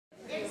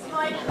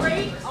my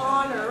great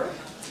honor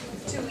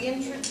to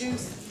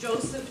introduce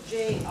Joseph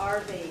J.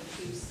 Arvay,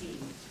 QC.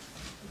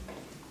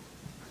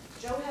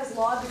 Joe has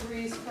law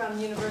degrees from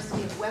the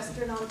University of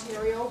Western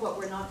Ontario, but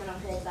we're not going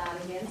to hold that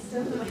against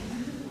him,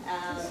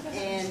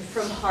 and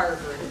from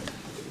Harvard.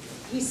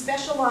 He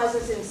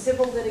specializes in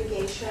civil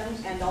litigation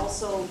and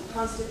also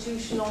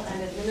constitutional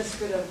and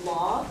administrative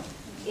law,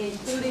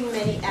 including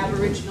many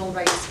Aboriginal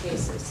rights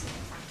cases.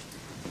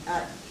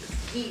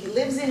 He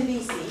lives in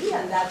BC,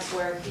 and that's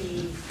where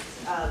he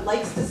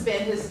likes to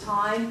spend his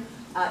time.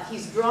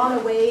 He's drawn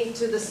away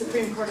to the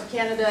Supreme Court of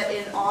Canada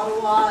in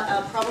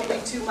Ottawa probably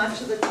too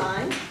much of the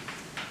time.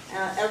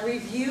 A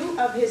review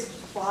of his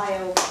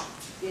bio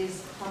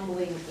is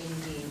humbling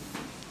indeed.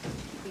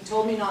 He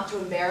told me not to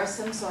embarrass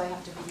him, so I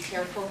have to be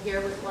careful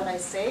here with what I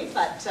say,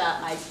 but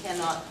I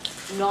cannot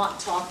not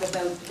talk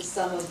about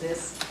some of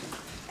this.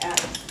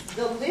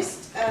 The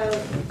list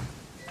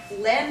of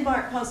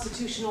landmark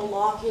constitutional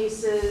law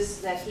cases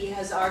that he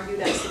has argued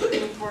at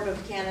Supreme Court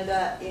of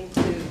Canada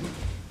include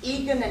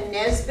Egan and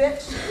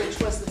Nesbitt, which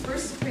was the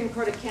first Supreme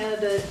Court of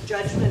Canada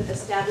judgment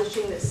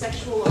establishing that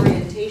sexual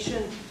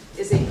orientation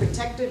is a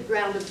protected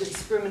ground of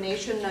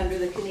discrimination under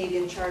the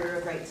Canadian Charter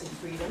of Rights and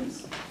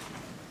Freedoms.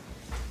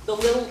 The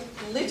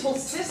Little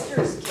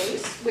Sisters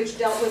case, which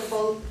dealt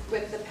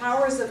with the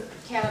powers of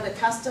Canada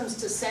Customs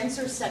to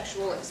censor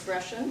sexual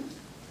expression.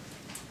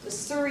 The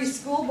Surrey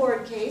School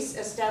Board case,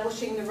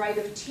 establishing the right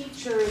of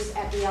teachers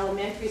at the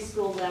elementary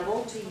school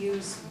level to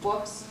use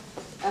books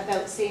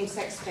about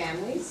same-sex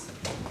families.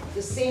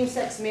 The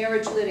same-sex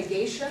marriage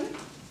litigation.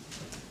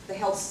 The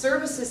Health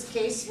Services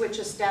case, which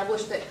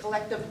established that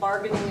collective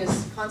bargaining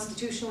is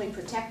constitutionally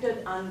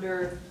protected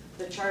under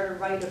the Charter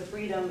right of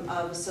freedom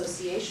of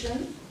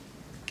association.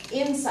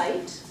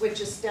 Insight,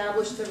 which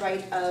established the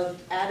right of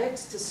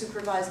addicts to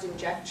supervised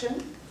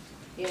injection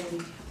in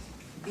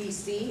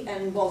BC,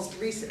 and most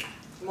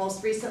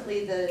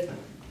recently the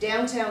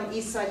downtown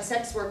Eastside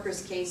sex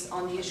workers case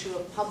on the issue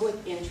of public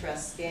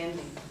interest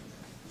standing.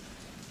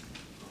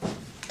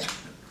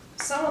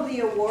 Some of the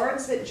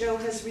awards that Joe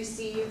has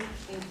received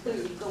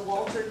include the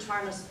Walter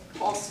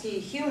Tarnopolsky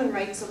Human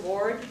Rights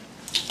Award,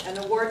 an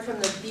award from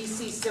the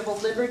BC Civil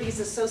Liberties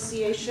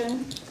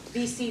Association,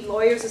 BC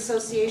Lawyers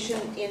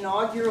Association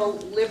Inaugural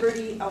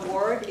Liberty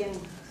Award in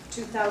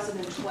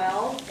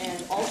 2012,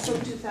 and also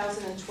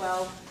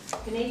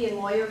 2012, Canadian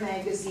Lawyer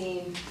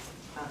magazine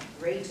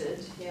rated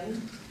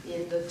him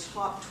in the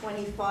top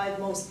 25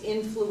 most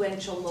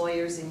influential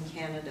lawyers in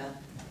Canada.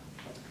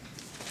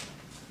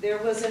 There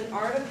was an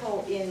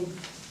article in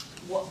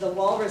the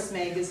Walrus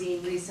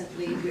magazine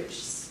recently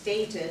which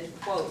stated,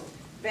 quote,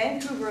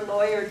 Vancouver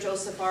lawyer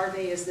Joseph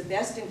Arvay is the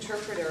best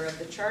interpreter of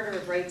the Charter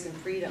of Rights and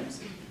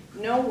Freedoms.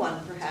 No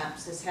one,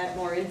 perhaps, has had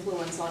more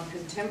influence on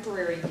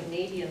contemporary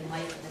Canadian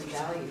life and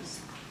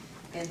values.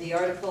 And the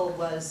article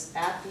was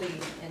aptly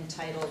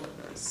entitled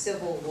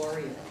Civil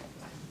Warrior.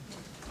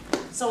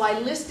 So I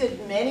listed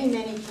many,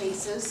 many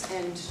cases,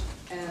 and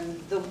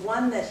the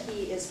one that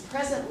he is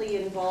presently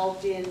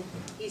involved in,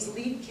 he's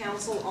lead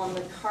counsel on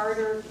the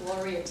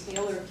Carter-Gloria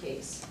Taylor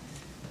case,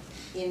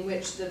 in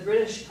which the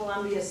British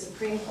Columbia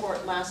Supreme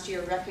Court last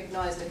year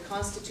recognized a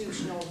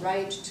constitutional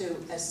right to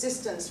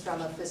assistance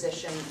from a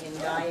physician in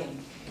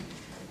dying.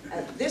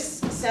 This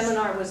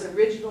seminar was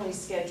originally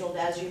scheduled,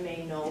 as you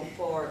may know,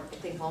 for I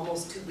think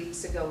almost 2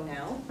 weeks ago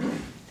now.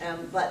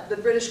 But the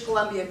British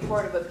Columbia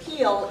Court of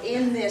Appeal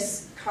in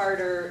this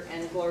Carter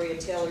and Gloria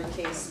Taylor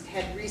case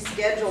had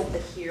rescheduled the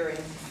hearing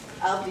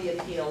of the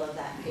appeal of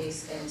that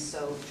case, and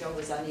so Joe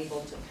was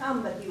unable to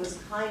come, but he was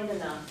kind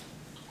enough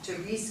to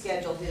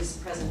reschedule his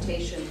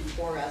presentation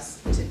for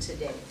us to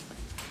today.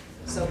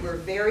 So we're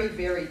very,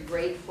 very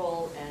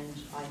grateful, and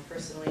I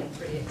personally am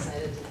pretty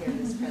excited to hear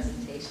this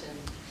presentation.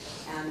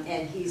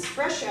 And he's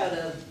fresh out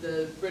of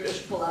the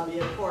British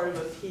Columbia Court of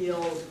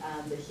Appeal.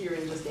 The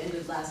hearing was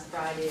ended last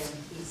Friday, and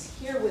he's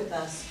here with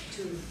us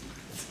to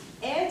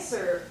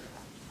answer,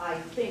 I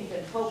think,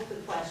 and hope the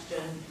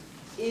question,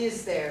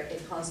 is there a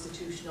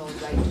constitutional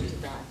right to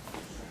die?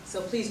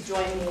 So please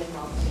join me in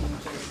welcoming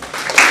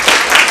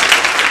Joseph.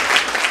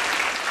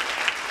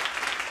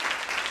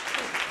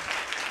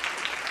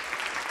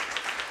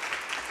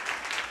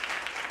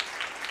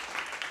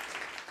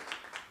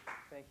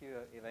 Thank you,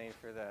 Elaine,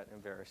 for that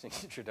embarrassing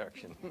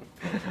introduction.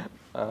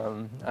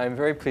 I'm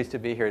very pleased to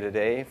be here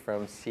today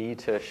from sea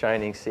to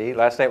shining sea.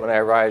 Last night when I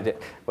arrived,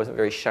 it wasn't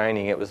very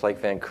shining. It was like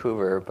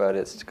Vancouver, but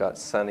it's got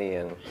sunny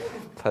and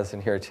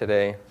pleasant here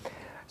today.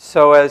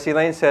 So as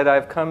Elaine said,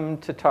 I've come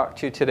to talk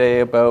to you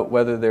today about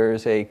whether there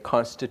is a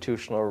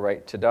constitutional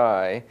right to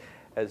die.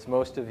 As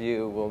most of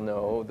you will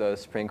know, the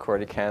Supreme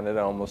Court of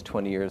Canada almost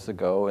 20 years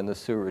ago in the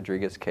Sue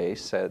Rodriguez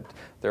case said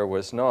there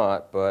was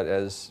not, but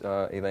as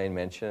Elaine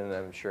mentioned,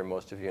 I'm sure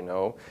most of you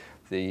know,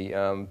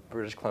 the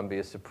British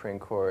Columbia Supreme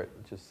Court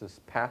just this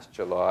past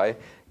July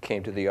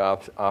came to the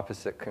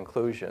opposite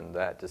conclusion.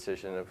 That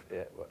decision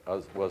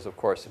was of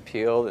course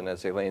appealed, and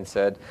as Elaine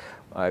said,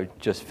 I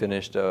just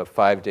finished a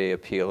 5-day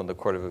appeal in the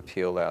Court of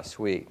Appeal last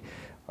week.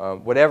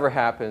 whatever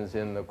happens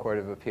in the Court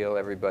of Appeal,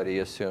 everybody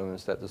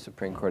assumes that the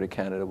Supreme Court of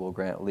Canada will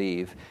grant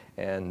leave,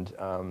 and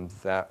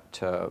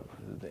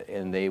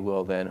and they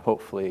will then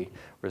hopefully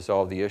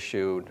resolve the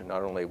issue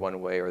not only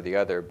one way or the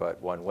other,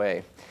 but one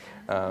way.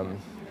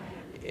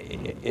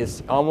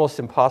 It's almost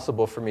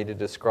impossible for me to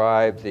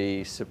describe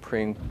the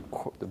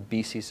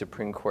BC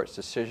Supreme Court's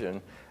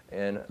decision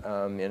in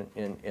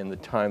the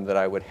time that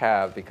I would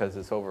have, because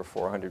it's over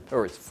 400,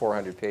 or it's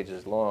 400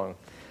 pages long.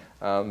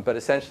 But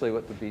essentially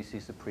what the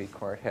BC Supreme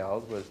Court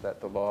held was that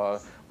the law,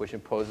 which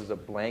imposes a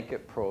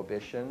blanket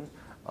prohibition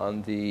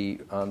on any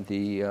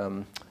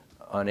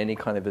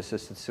kind of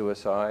assisted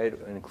suicide,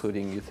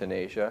 including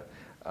euthanasia,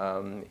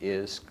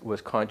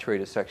 was contrary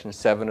to Section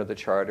 7 of the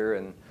Charter,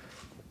 and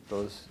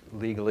those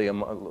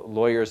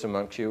lawyers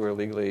amongst you or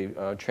legally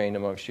trained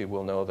amongst you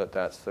will know that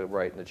that's the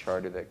right in the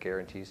Charter that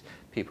guarantees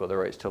people the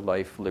rights to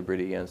life,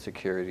 liberty, and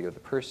security of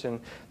the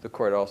person. The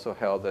court also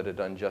held that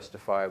it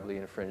unjustifiably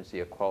infringed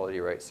the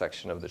equality rights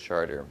section of the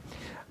Charter.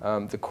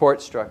 The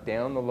court struck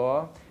down the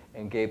law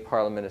and gave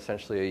Parliament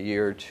essentially a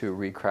year to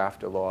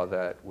recraft a law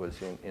that was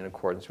in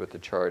accordance with the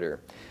Charter.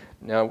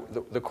 Now,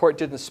 the court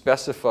didn't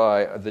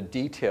specify the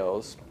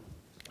details,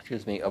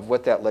 of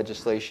what that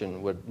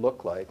legislation would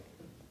look like.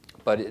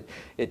 But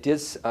it did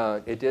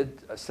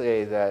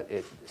say that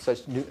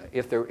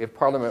if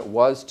Parliament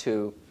was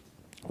to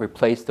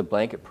replace the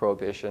blanket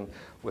prohibition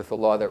with a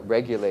law that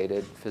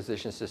regulated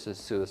physician-assisted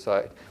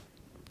suicide,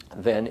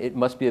 then it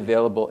must be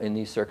available in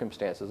these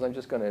circumstances. I'm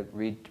just going to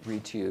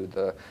read to you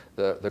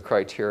the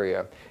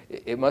criteria.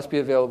 It must be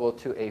available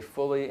to a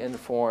fully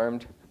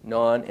informed,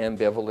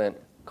 non-ambivalent,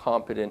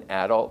 competent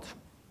adult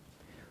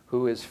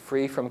who is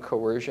free from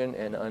coercion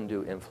and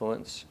undue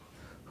influence,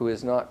 who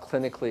is not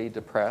clinically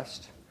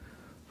depressed,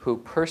 who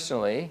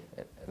personally,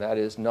 that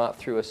is not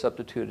through a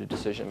substituted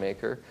decision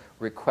maker,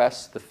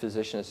 requests the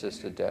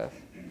physician-assisted death,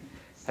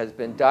 has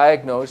been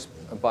diagnosed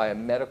by a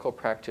medical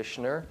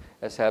practitioner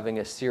as having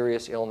a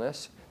serious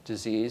illness,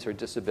 disease, or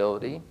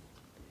disability,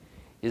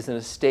 is in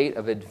a state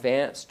of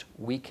advanced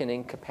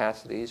weakening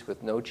capacities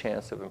with no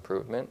chance of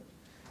improvement,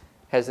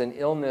 has an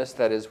illness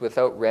that is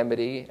without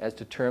remedy as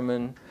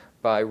determined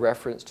by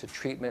reference to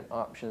treatment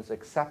options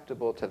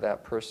acceptable to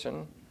that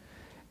person,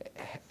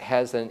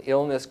 has an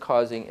illness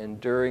causing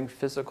enduring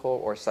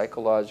physical or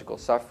psychological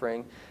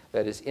suffering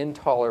that is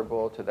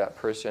intolerable to that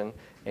person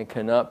and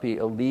cannot be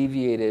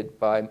alleviated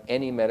by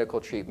any medical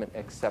treatment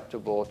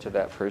acceptable to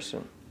that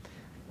person.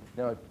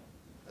 Now,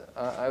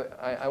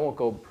 I won't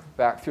go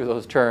back through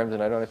those terms,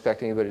 and I don't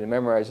expect anybody to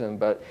memorize them,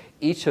 but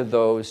each of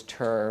those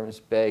terms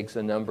begs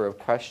a number of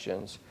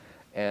questions,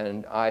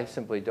 and I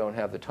simply don't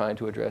have the time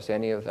to address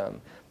any of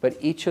them. But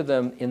each of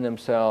them in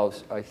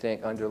themselves, I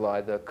think,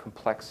 underlie the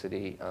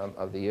complexity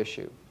of the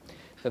issue.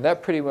 So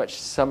that pretty much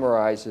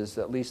summarizes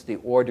at least the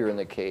order in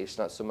the case,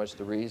 not so much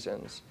the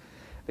reasons.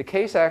 The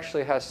case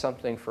actually has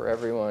something for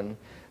everyone.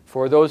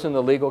 For those in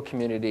the legal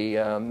community,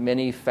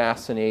 many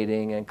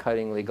fascinating and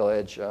cutting legal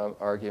edge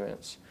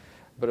arguments.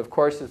 But of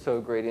course, it's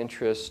of great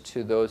interest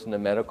to those in the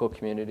medical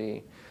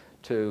community,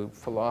 to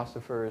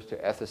philosophers, to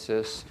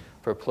ethicists,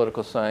 for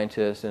political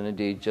scientists, and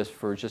indeed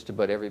for just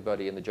about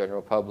everybody in the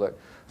general public,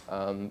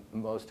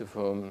 most of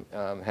whom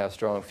have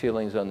strong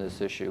feelings on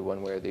this issue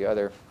one way or the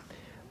other.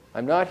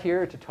 I'm not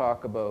here to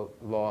talk about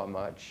law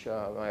much.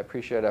 I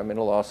appreciate I'm in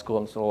a law school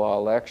and it's a law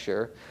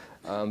lecture.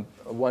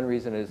 One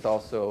reason is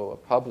also a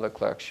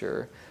public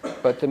lecture.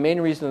 But the main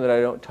reason that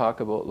I don't talk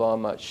about law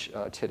much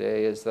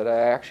today is that I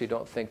actually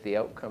don't think the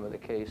outcome of the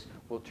case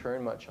will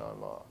turn much on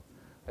law.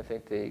 I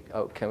think the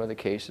outcome of the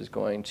case is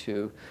going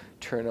to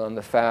turn on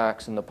the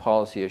facts and the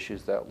policy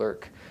issues that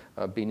lurk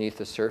beneath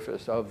the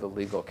surface of the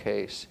legal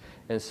case.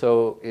 And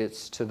so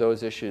it's to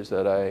those issues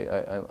that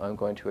I'm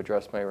going to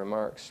address my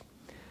remarks.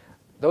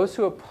 Those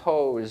who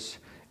oppose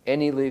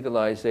any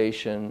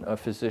legalization of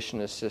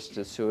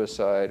physician-assisted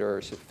suicide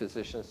or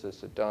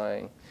physician-assisted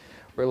dying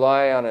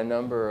rely on a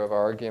number of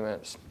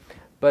arguments.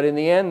 But in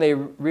the end, they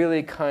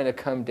really kind of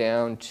come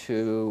down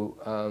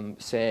to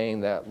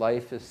saying that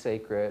life is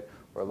sacred,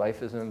 or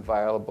life is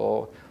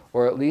inviolable,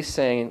 or at least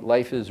saying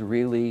life is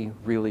really,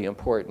 really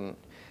important.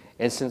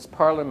 And since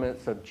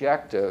Parliament's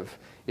objective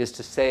is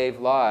to save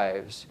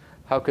lives,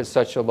 how could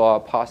such a law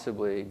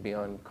possibly be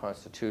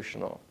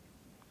unconstitutional?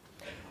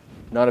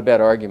 Not a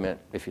bad argument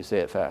if you say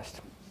it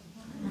fast.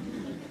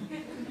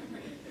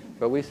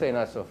 But we say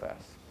not so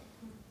fast.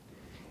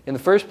 In the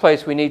first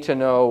place, we need to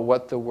know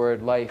what the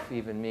word life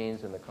even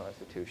means in the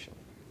Constitution.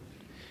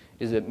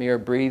 Is it mere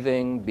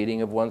breathing,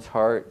 beating of one's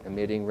heart,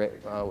 emitting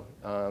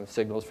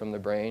signals from the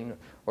brain,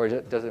 or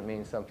does it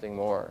mean something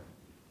more?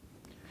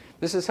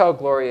 This is how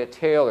Gloria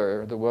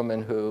Taylor, the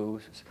woman who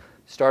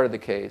started the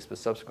case but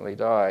subsequently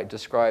died,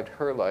 described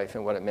her life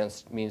and what it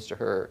means to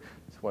her.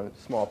 It's one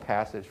small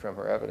passage from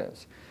her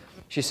evidence.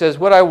 She says,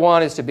 "What I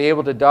want is to be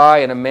able to die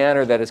in a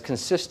manner that is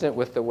consistent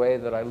with the way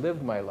that I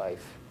lived my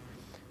life.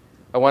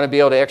 I want to be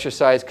able to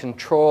exercise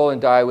control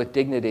and die with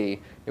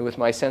dignity and with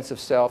my sense of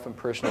self and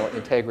personal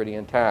integrity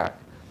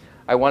intact.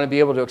 I want to be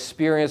able to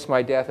experience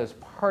my death as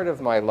part of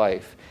my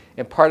life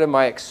and part of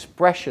my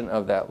expression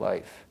of that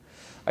life.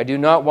 I do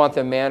not want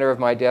the manner of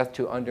my death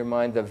to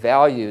undermine the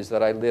values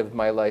that I lived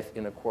my life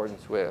in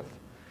accordance with.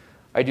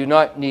 I do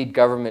not need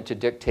government to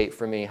dictate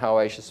for me how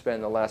I should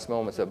spend the last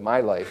moments of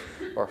my life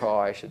or how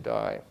I should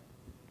die.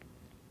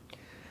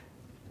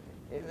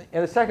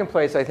 In the second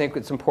place, I think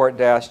it's important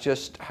to ask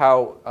just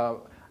how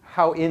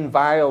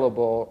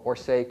inviolable or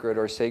sacred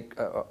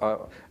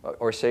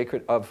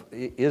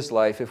is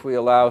life if we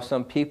allow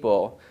some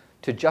people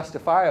to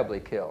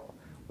justifiably kill.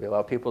 We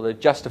allow people to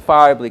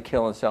justifiably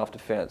kill in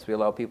self-defense. We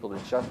allow people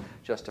to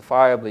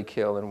justifiably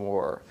kill in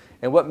war.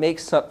 And what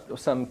makes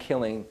some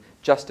killing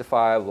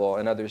justifiable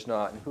and others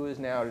not? And who is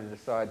now to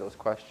decide those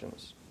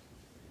questions?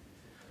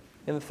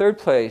 In the third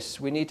place,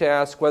 we need to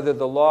ask whether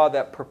the law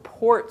that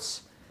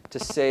purports to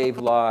save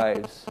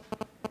lives,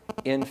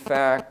 in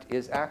fact,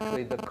 is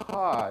actually the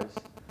cause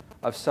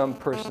of some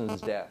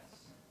person's deaths.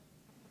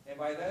 And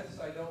by this,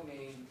 I don't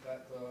mean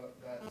that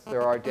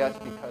there are deaths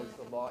because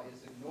the law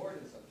is ignored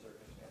in some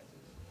circumstances.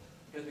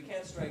 Because we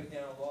can't strike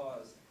down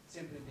laws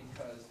simply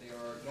because they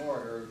are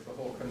ignored or the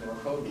whole criminal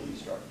code will be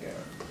struck down.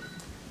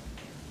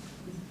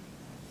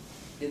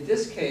 In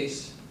this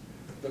case,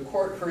 the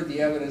court heard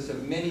the evidence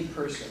of many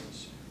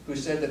persons who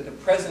said that the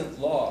present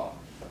law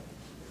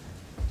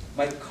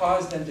might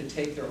cause them to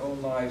take their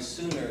own lives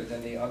sooner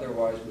than they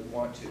otherwise would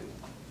want to.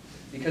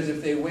 Because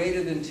if they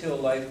waited until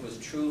life was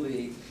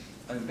truly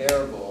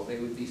unbearable, they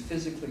would be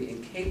physically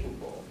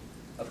incapable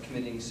of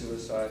committing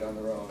suicide on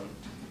their own.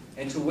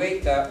 And to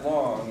wait that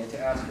long and to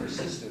ask for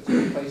assistance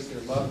would place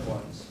their loved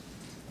ones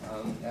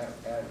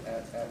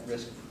at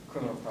risk of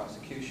criminal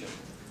prosecution,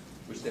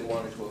 which they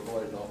wanted to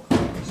avoid at all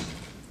costs.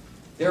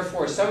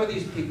 Therefore, some of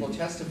these people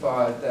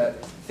testified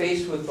that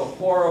faced with the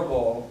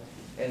horrible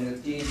and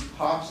indeed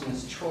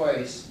Hobson's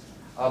choice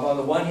of, on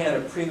the one hand,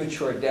 a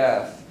premature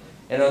death,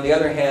 and on the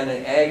other hand,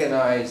 an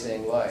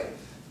agonizing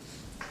life,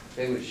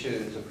 they would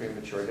choose a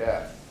premature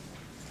death.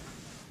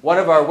 One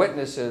of our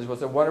witnesses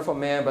was a wonderful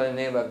man by the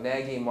name of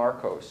Nagy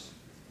Marcos.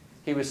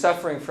 He was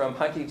suffering from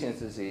Huntington's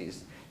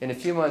disease. And a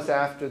few months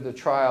after the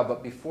trial,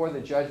 but before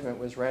the judgment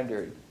was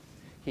rendered,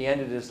 he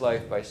ended his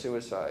life by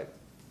suicide.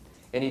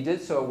 And he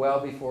did so well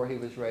before he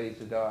was ready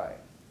to die.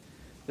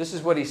 This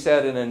is what he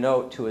said in a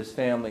note to his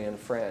family and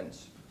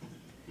friends.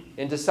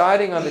 In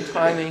deciding on the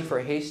timing for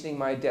hastening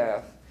my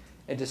death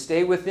and to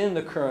stay within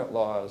the current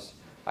laws,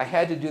 I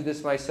had to do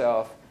this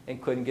myself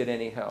and couldn't get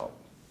any help.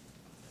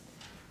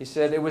 He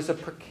said it was a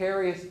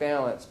precarious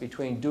balance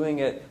between doing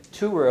it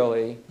too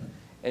early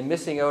and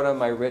missing out on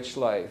my rich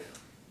life,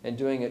 and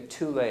doing it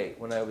too late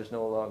when I was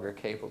no longer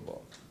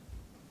capable.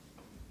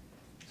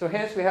 So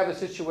hence we have a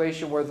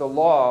situation where the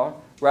law,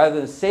 rather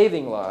than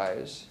saving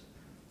lives,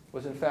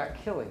 was in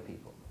fact killing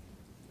people.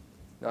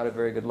 Not a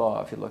very good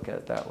law if you look at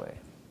it that way.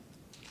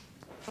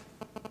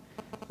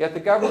 Yet the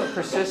government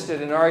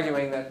persisted in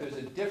arguing that there's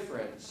a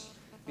difference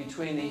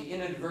between the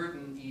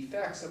inadvertent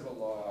effects of a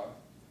law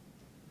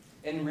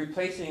and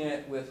replacing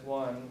it with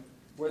one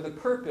where the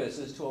purpose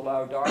is to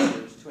allow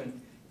doctors to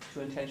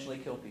intentionally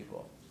kill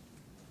people.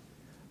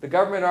 The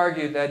government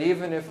argued that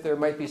even if there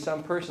might be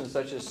some persons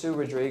such as Sue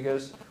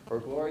Rodriguez or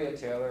Gloria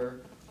Taylor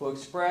who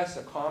express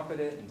a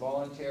confident,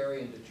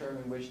 involuntary, and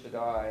determined wish to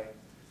die,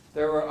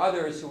 there were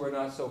others who were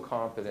not so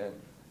confident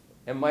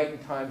and might in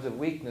times of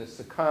weakness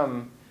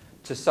succumb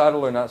to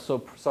subtle or not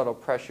so subtle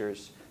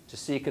pressures to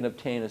seek and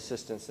obtain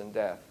assistance in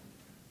death.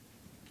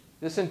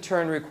 This in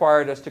turn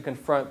required us to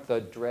confront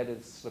the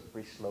dreaded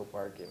slippery slope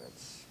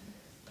arguments.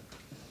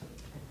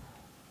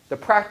 The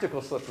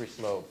practical slippery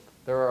slope,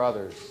 there are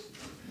others,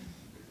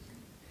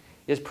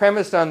 is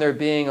premised on there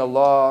being a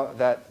law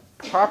that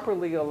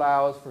properly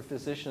allows for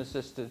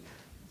physician-assisted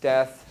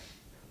death,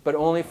 but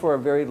only for a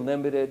very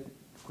limited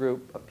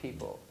group of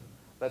people.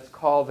 Let's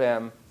call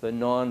them the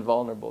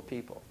non-vulnerable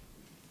people.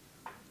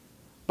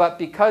 But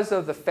because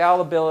of the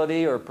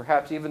fallibility or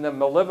perhaps even the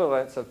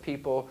malevolence of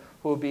people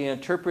who will be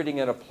interpreting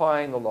and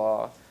applying the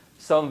law,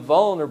 some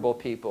vulnerable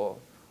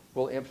people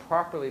will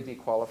improperly be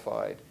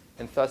qualified,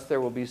 and thus there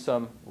will be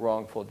some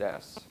wrongful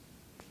deaths.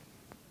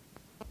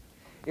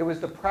 It was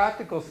the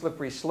practical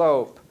slippery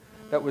slope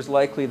that was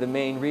likely the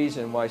main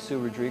reason why Sue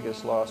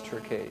Rodriguez lost her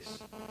case.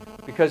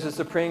 Because the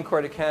Supreme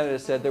Court of Canada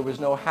said there was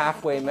no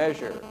halfway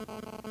measure,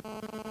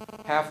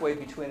 halfway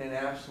between an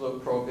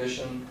absolute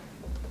prohibition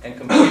and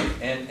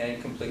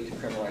complete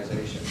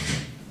decriminalization.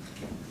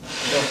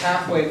 No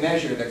halfway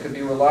measure that could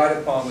be relied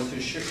upon with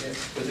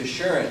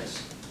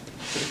assurance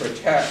to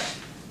protect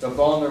the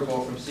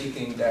vulnerable from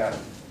seeking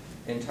death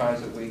in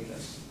times of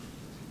weakness.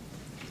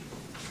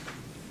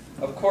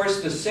 Of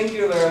course, the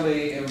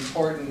singularly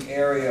important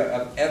area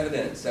of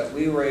evidence that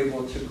we were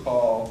able to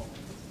call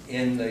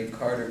in the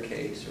Carter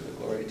case, or the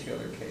Gloria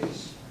Taylor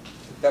case,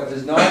 that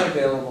was not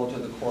available to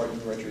the court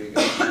in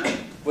Rodriguez,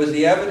 was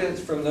the evidence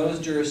from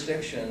those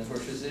jurisdictions where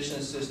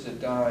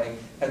physician-assisted dying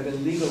had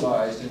been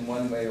legalized in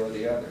one way or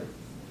the other.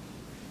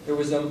 There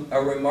was a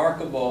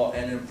remarkable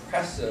and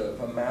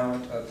impressive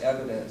amount of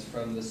evidence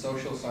from the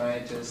social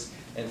scientists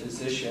and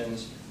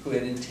physicians who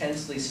had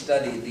intensely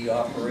studied the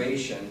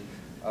operation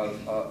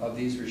of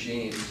these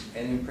regimes,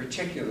 and in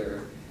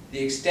particular, the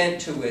extent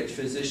to which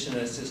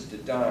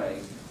physician-assisted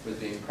dying was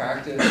being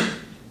practiced,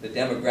 the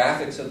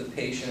demographics of the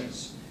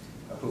patients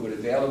who would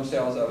avail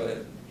themselves of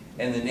it,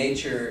 and the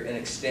nature and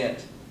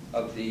extent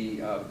of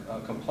the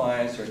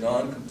compliance or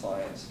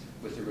non-compliance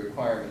with the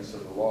requirements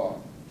of the law.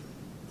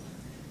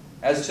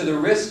 As to the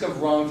risk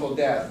of wrongful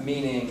death,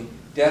 meaning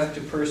death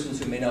to persons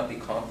who may not be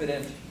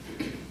competent,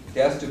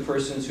 death to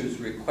persons whose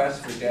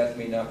request for death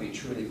may not be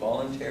truly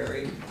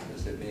voluntary,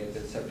 because it may have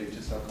been subject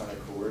to some kind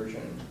of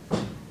coercion,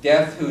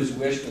 death whose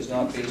wish was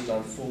not based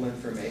on full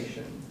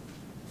information,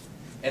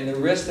 and the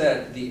risk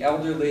that the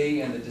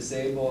elderly and the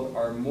disabled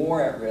are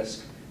more at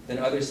risk than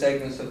other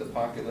segments of the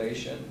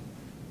population,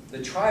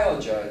 the trial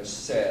judge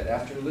said,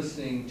 after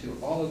listening to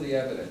all of the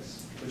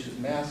evidence, which is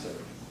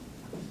massive,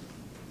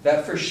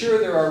 that for sure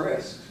there are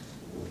risks.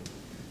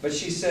 But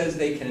she says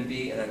they can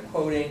be, and I'm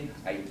quoting,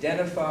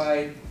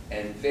 identified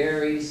and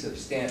very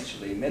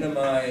substantially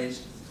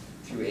minimized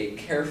through a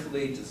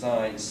carefully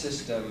designed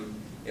system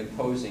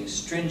imposing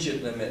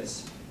stringent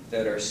limits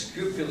that are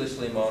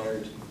scrupulously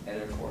monitored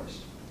and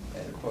enforced,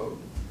 end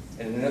quote.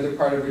 And in another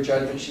part of her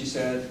judgment she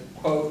said,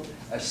 quote,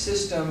 a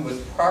system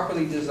with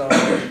properly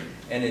designed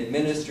and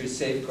administered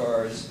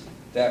safeguards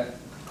that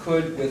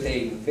could, with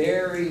a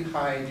very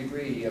high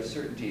degree of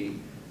certainty,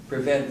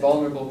 prevent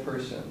vulnerable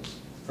persons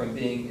from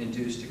being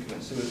induced to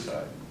commit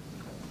suicide.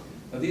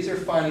 Now, these are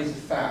findings of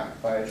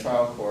fact by a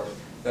trial court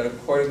that a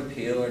court of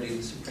appeal, or indeed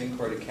the Supreme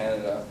Court of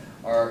Canada,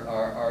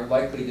 are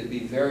likely to be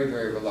very,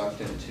 very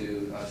reluctant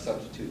to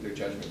substitute their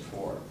judgment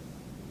for.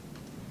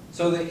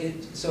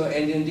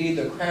 And indeed,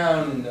 the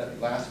Crown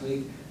last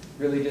week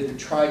really did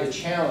try to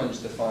challenge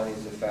the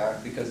findings of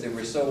fact because they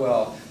were so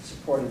well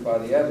supported by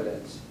the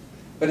evidence.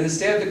 But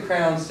instead, the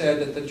Crown said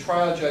that the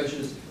trial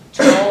judge's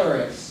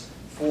tolerance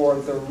for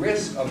the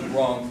risk of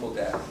wrongful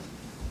death,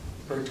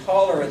 her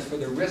tolerance for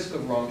the risk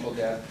of wrongful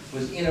death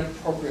was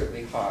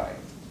inappropriately high.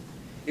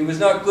 It was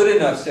not good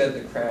enough, said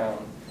the Crown,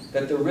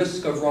 that the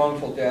risk of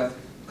wrongful death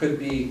could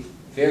be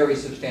very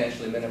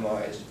substantially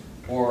minimized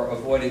or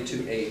avoided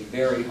to a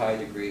very high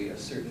degree of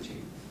certainty.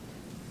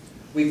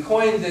 We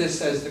coined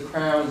this as the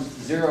Crown's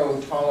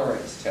zero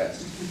tolerance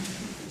test,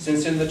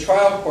 since in the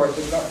trial court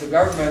the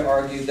government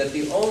argued that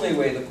the only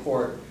way the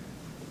court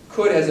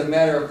could, as a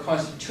matter of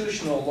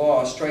constitutional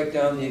law, strike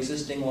down the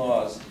existing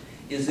laws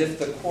is if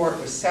the court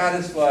was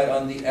satisfied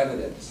on the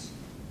evidence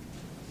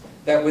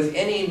that with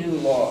any new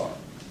law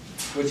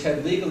which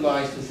had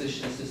legalized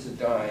physician-assisted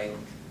dying,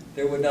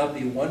 there would not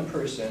be one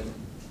person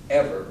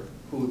ever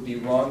who would be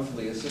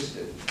wrongfully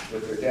assisted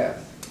with their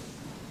death.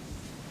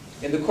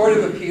 In the Court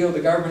of Appeal, the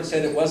government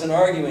said it wasn't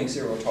arguing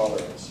zero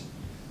tolerance,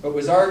 but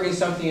was arguing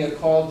something it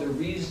called the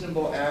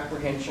reasonable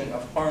apprehension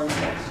of harm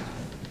test.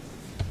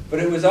 But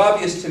it was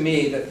obvious to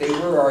me that they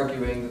were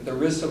arguing that the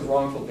risk of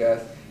wrongful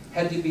death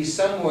had to be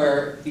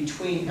somewhere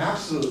between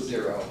absolute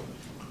zero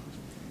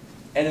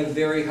and a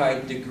very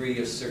high degree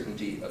of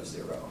certainty of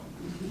zero.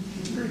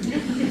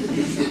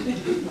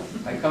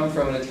 I come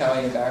from an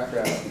Italian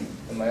background,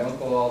 and my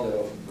Uncle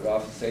Aldo would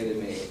often say to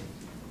me,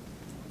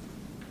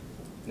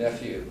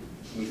 nephew,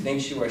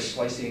 methinks you are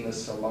slicing the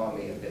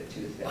salami a bit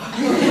too thin.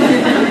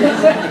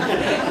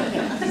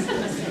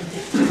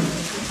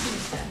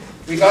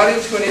 We got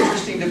into an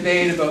interesting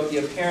debate about the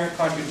apparent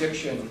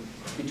contradiction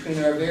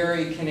between our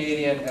very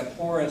Canadian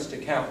abhorrence to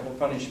capital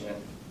punishment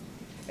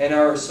and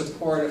our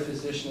support of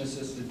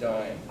physician-assisted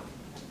dying.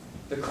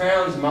 The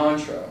Crown's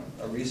mantra,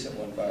 a recent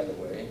one by the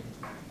way,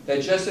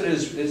 that just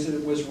as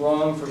it was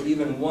wrong for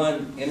even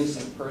one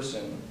innocent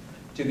person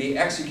to be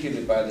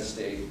executed by the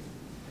state,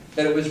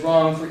 that it was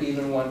wrong for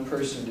even one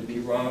person to be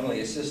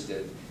wrongly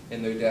assisted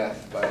in their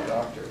death by a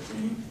doctor.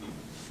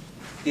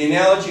 The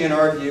analogy in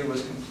our view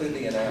was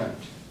completely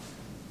inapt.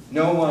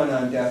 No one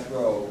on death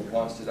row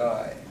wants to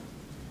die.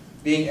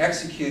 Being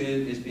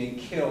executed is being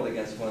killed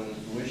against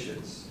one's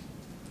wishes.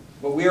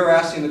 What we were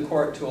asking the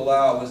court to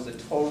allow was the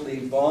totally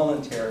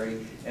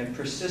voluntary and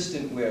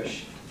persistent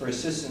wish for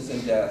assistance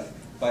in death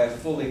by a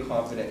fully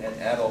competent and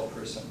adult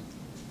person.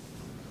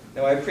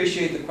 Now, I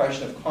appreciate the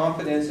question of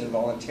competence and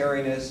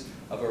voluntariness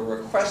of a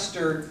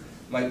requester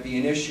might be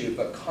an issue,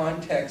 but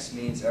context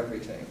means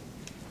everything.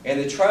 And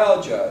the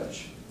trial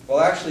judge,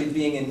 while actually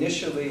being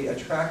initially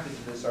attracted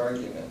to this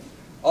argument,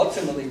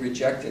 ultimately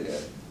rejected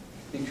it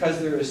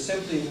because there is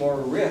simply more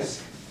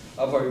risk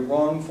of a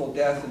wrongful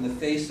death in the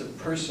face of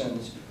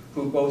persons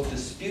who both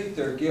dispute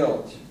their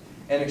guilt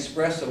and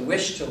express a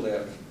wish to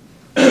live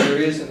than there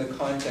is in the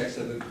context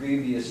of a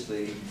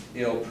grievously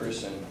ill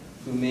person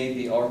who may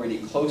be already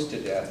close to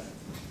death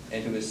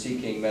and who is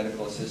seeking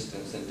medical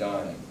assistance and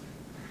dying.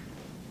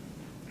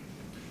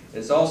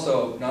 It's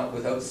also not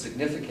without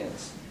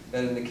significance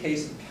that in the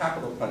case of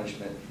capital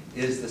punishment,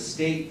 it is the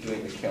state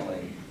doing the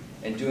killing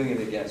and doing it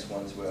against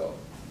one's will.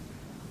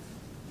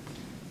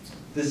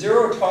 The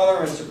zero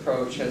tolerance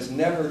approach has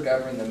never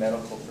governed the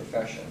medical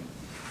profession,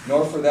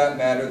 nor for that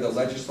matter the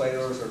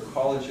legislators or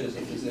colleges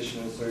of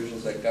physicians and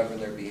surgeons that govern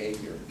their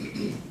behavior.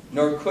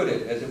 Nor could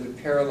it, as it would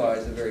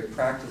paralyze the very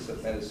practice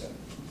of medicine.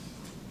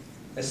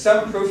 As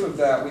some proof of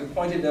that, we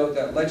pointed out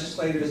that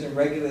legislators and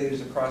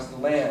regulators across the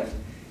land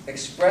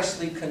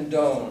expressly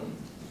condone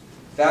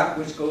that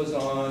which goes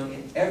on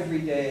in every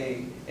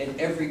day in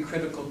every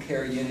critical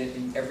care unit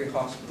in every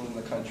hospital in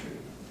the country.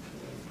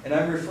 And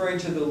I'm referring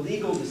to the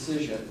legal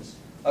decisions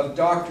of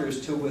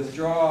doctors to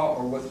withdraw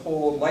or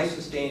withhold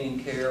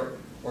life-sustaining care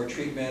or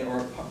treatment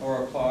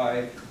or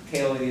apply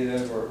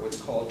palliative or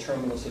what's called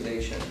terminal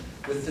sedation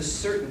with the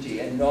certainty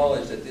and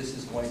knowledge that this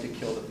is going to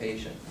kill the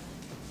patient.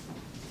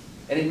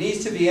 And it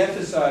needs to be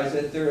emphasized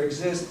that there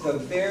exists the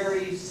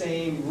very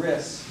same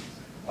risk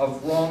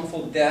of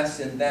wrongful deaths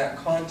in that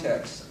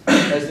context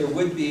as there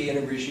would be in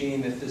a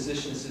regime if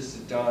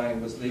physician-assisted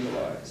dying was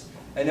legalized.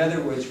 In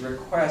other words,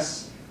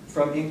 requests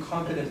from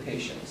incompetent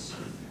patients,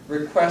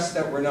 requests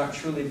that were not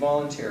truly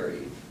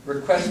voluntary,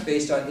 requests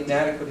based on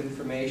inadequate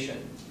information.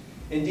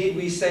 Indeed,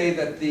 we say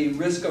that the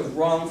risk of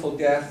wrongful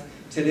death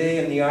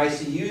today in the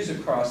ICUs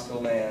across the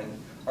land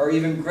are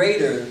even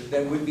greater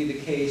than would be the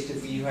case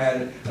if you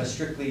had a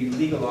strictly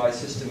legalized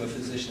system of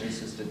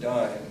physician-assisted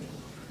dying,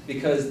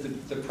 because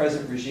the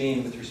present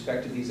regime with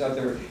respect to these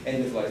other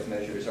end-of-life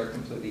measures are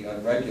completely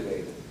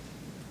unregulated.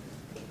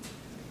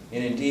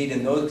 And indeed,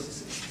 in those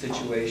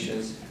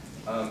situations,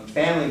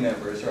 family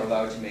members are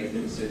allowed to make the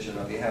decision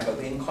on behalf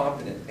of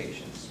incompetent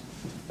patients.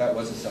 That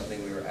wasn't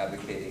something we were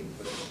advocating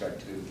with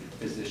respect to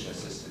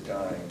physician-assisted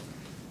dying.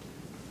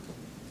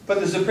 But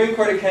the Supreme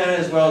Court of Canada,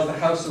 as well as the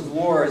House of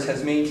Lords,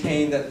 has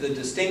maintained that the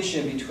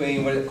distinction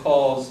between what it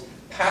calls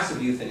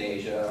passive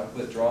euthanasia,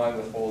 withdrawing,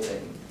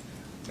 withholding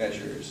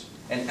measures,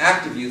 and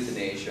active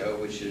euthanasia,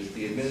 which is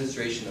the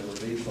administration of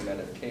a lethal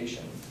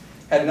medication,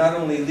 had not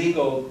only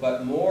legal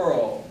but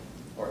moral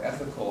or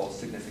ethical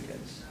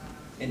significance.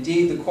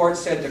 Indeed, the court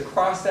said to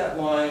cross that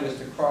line was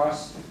to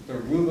cross the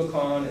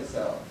Rubicon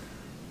itself.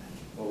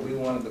 Well, we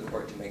wanted the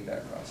court to make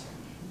that crossing.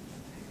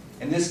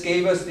 And this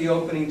gave us the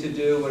opening to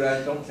do what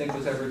I don't think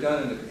was ever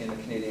done in the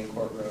Canadian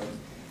courtroom,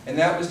 and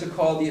that was to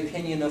call the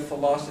opinion of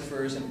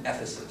philosophers and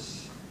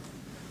ethicists.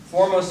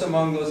 Foremost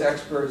among those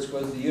experts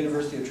was the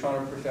University of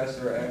Toronto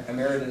Professor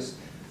Emeritus,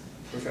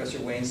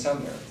 Professor Wayne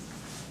Sumner.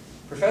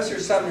 Professor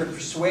Sumner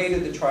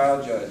persuaded the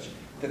trial judge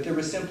that there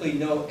was simply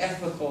no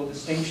ethical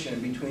distinction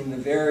between the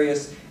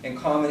various and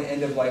common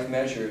end-of-life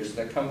measures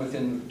that come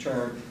within the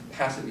term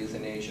passive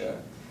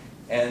euthanasia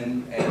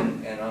and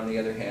on the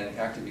other hand,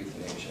 active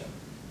euthanasia.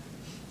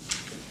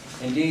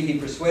 Indeed, he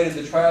persuaded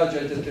the trial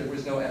judge that there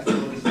was no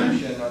ethical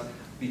distinction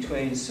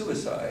between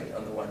suicide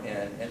on the one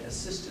hand and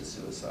assisted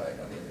suicide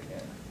on the other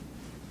hand.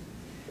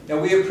 Now,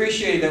 we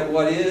appreciate that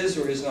what is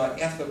or is not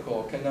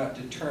ethical cannot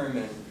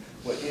determine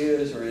what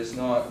is or is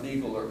not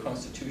legal or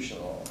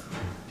constitutional.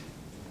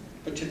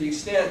 But to the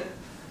extent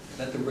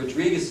that the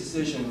Rodriguez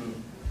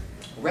decision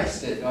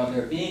rested on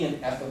there being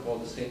an ethical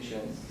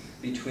distinction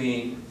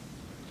between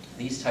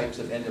these types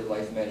of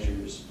end-of-life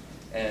measures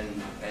and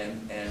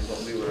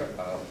what we were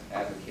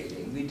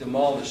advocating, we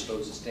demolished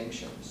those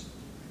distinctions.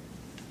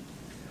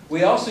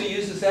 We also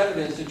used this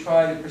evidence to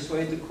try to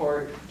persuade the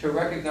court to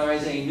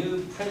recognize a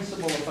new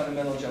principle of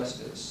fundamental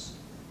justice.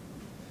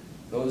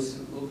 Those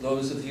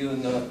of you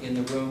in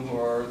the room who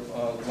are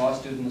law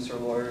students or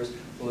lawyers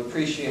will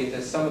appreciate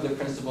that some of the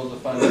principles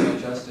of fundamental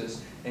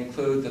justice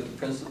include that the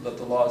principle that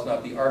the laws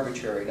not be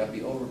arbitrary, not be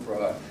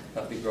overbroad,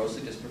 not be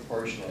grossly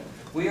disproportionate.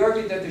 We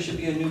argued that there should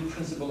be a new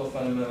principle of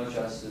fundamental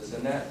justice,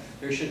 and that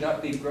there should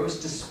not be gross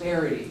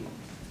disparity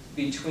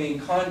between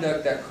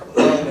conduct that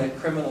Parliament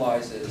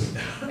criminalizes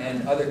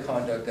and other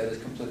conduct that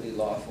is completely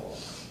lawful.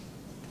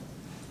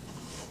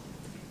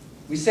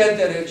 We said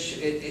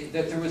that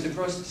that there was a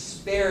gross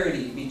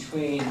disparity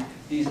between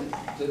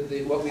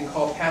what we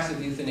call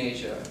passive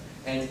euthanasia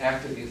and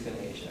active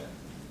euthanasia.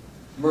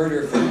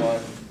 Murder for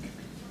one,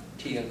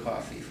 tea and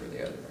coffee for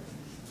the other.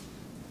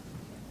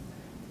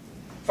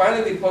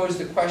 Finally, we posed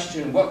the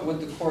question, what would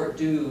the court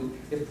do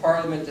if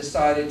Parliament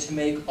decided to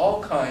make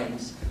all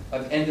kinds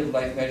of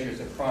end-of-life measures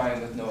a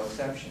crime with no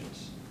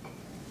exceptions?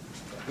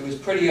 It was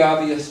pretty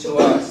obvious to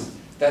us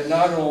that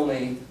not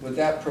only would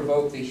that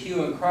provoke the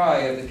hue and cry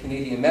of the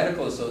Canadian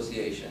Medical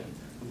Association,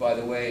 who, by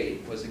the way,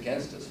 was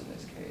against us in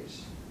this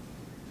case,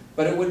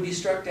 but it would be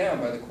struck down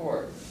by the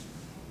court.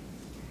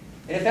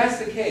 And if that's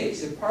the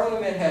case, if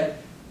Parliament had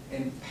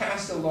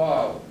passed a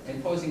law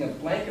imposing a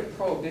blanket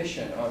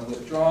prohibition on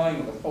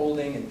withdrawing,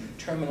 withholding, and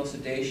terminal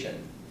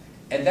sedation,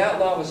 and that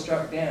law was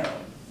struck down,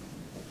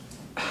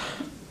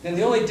 then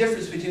the only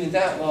difference between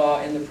that law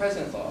and the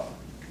present law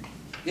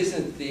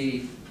isn't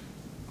the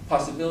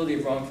possibility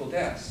of wrongful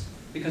deaths,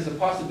 because the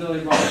possibility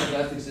of wrongful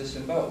death exists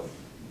in both.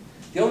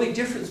 The only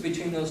difference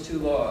between those two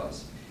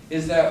laws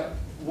is that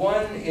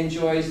one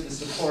enjoys the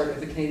support of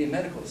the Canadian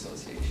Medical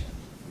Association,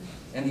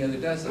 and the other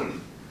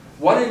doesn't.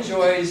 One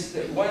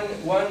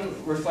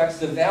reflects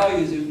the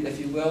values, if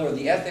you will, or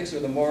the ethics or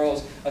the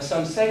morals of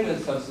some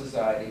segments of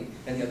society,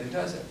 and the other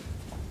doesn't.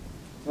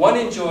 One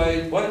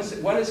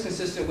is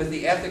consistent with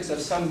the ethics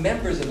of some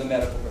members of the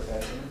medical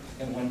profession,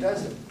 and one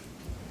doesn't.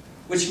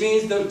 Which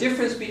means the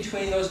difference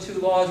between those two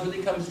laws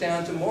really comes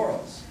down to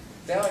morals,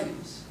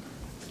 values.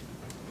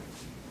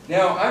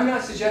 Now, I'm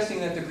not suggesting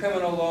that the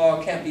criminal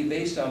law can't be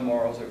based on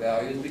morals or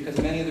values, because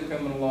many of the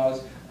criminal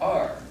laws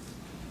are.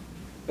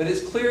 But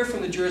it's clear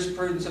from the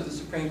jurisprudence of the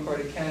Supreme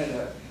Court of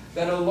Canada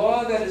that a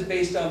law that is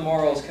based on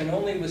morals can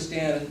only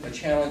withstand a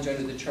challenge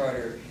under the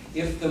Charter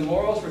if the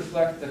morals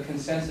reflect the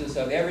consensus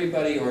of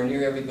everybody or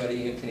near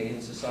everybody in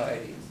Canadian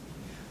society.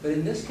 But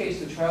in this case,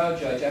 the trial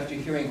judge, after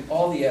hearing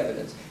all the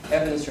evidence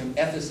from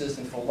ethicists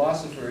and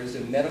philosophers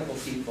and medical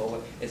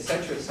people,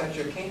 etc.,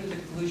 came to the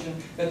conclusion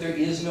that there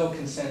is no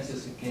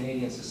consensus in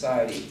Canadian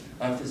society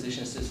on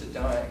physician-assisted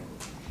dying.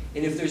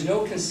 And if there's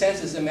no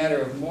consensus in a matter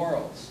of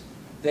morals,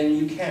 then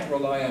you can't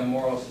rely on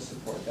morals to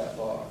support that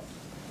law.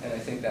 And I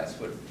think that's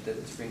what the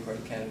Supreme Court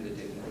of Canada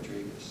did in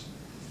Rodriguez.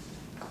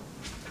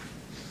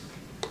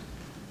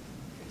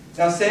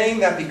 Now,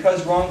 saying that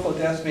because wrongful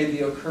deaths may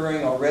be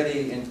occurring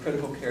already in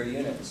critical care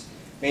units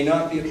may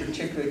not be a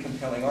particularly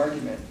compelling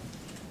argument,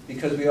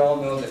 because we all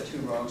know that two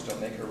wrongs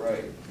don't make a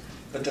right.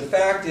 But the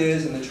fact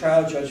is, and the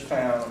trial judge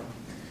found,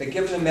 that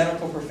given the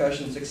medical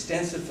profession's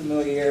extensive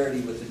familiarity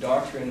with the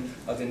doctrine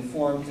of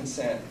informed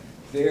consent,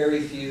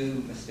 very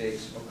few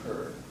mistakes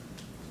occur.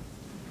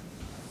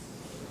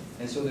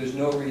 And so there's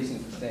no reason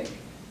to think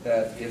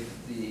that if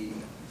the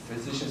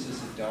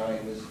physician-assisted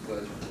dying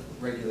was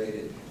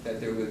regulated, that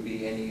there would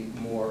be any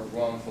more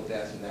wrongful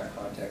deaths in that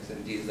context. And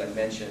indeed, as I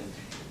mentioned,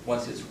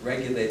 once it's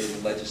regulated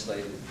and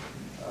legislated,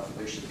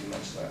 there should be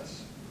much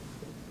less.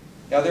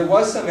 Now, there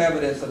was some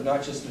evidence of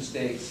not just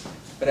mistakes,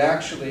 but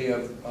actually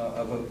of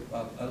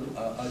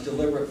a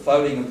deliberate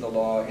flouting of the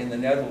law in the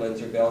Netherlands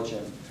or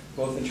Belgium,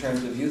 both in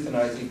terms of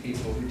euthanizing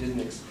people who didn't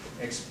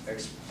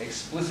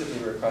explicitly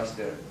request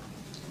it,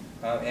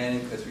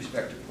 and with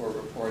respect to poor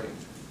reporting.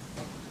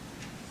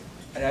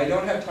 And I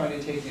don't have time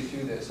to take you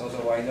through this,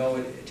 although I know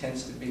it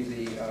tends to be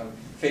the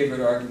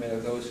favorite argument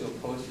of those who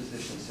oppose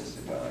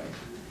physician-assisted dying.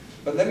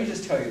 But let me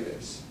just tell you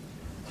this,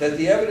 that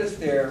the evidence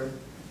there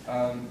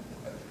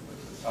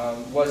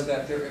was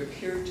that there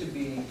appeared to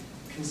be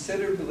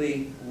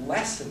considerably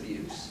less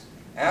abuse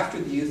after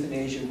the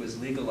euthanasia was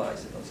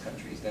legalized in those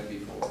countries than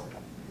before,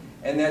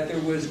 and that there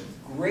was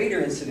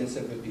greater incidence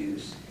of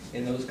abuse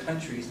in those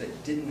countries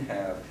that didn't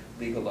have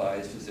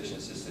legalized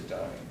physician-assisted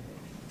dying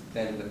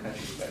than in the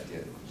countries that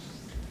did.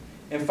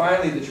 And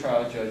finally, the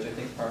trial judge, I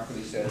think,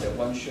 properly said that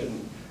one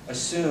shouldn't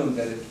assume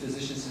that if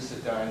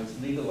physician-assisted dying was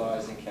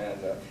legalized in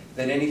Canada,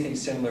 that anything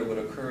similar would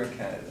occur in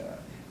Canada.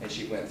 And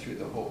she went through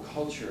the whole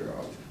culture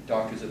of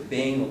doctors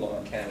obeying the law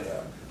in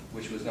Canada,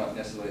 which was not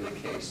necessarily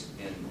the case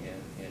in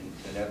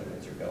the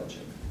Netherlands or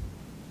Belgium.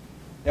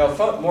 Now,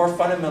 a more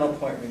fundamental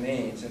point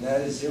remains, and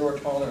that is zero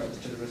tolerance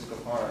to the risk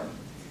of harm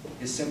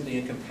is simply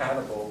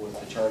incompatible with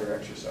the Charter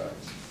exercise.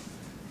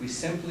 We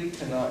simply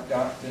cannot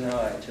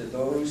deny to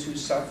those whose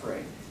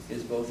suffering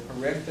is both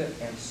horrific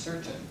and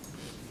certain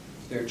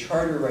their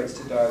charter rights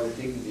to die with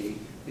dignity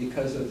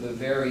because of the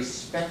very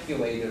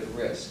speculative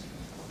risk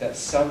that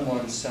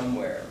someone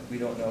somewhere, we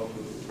don't know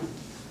who,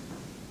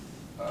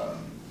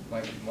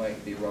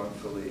 might be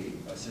wrongfully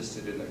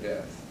assisted in their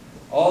death.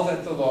 All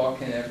that the law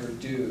can ever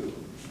do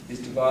is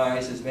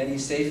devise as many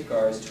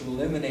safeguards to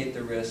eliminate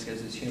the risk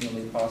as is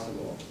humanly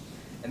possible.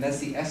 And that's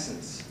the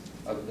essence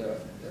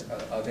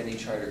of any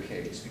charter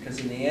case, because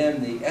in the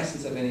end, the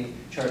essence of any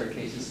charter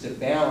case is to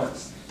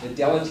balance the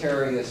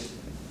deleterious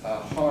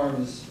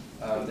harms,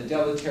 the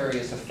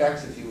deleterious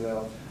effects, if you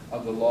will,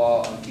 of the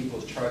law on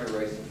people's charter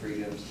rights and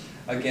freedoms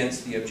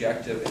against the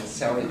objective and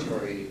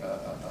salutary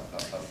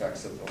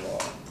effects of the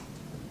law.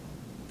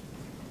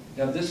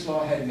 Now, this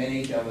law had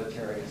many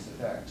deleterious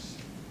effects.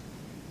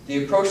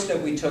 The approach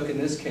that we took in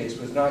this case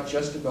was not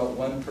just about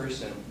one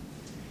person,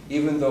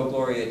 even though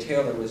Gloria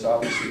Taylor was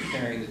obviously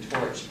carrying the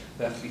torch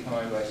left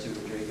behind by Sue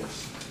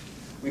Rodriguez.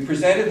 We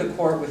presented the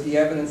court with the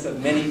evidence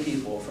of many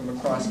people from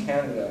across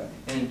Canada,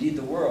 and indeed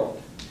the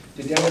world,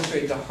 to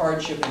demonstrate the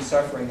hardship and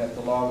suffering that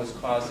the law was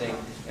causing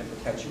and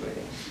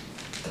perpetuating.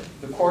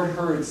 The court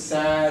heard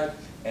sad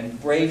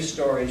and brave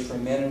stories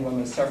from men and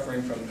women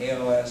suffering from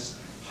ALS,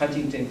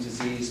 Huntington's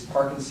disease,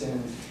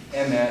 Parkinson's,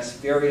 MS,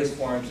 various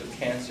forms of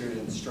cancers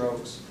and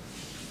strokes,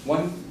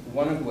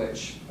 one of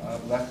which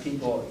left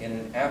people in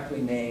an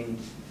aptly named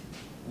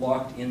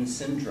locked-in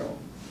syndrome,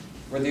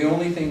 where the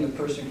only thing the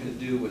person could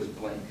do was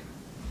blink.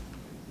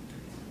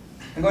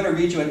 I'm going to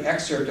read you an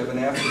excerpt of an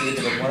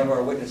affidavit of one of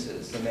our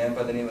witnesses, a man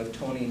by the name of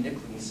Tony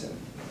Nicholson,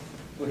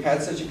 who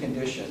had such a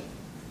condition.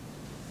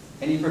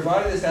 And he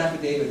provided this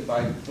affidavit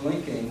by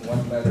blinking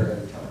one letter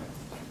at a time.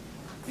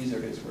 These are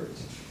his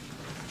words.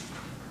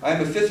 I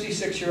am a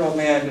 56-year-old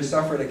man who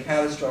suffered a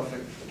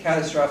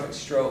catastrophic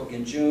stroke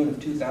in June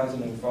of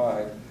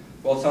 2005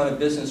 whilst on a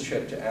business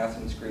trip to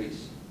Athens,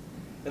 Greece.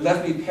 It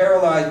left me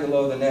paralyzed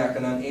below the neck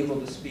and unable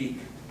to speak.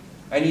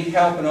 I need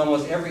help in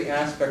almost every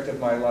aspect of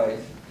my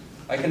life.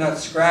 I cannot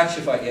scratch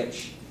if I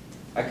itch.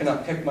 I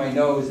cannot pick my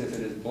nose if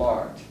it is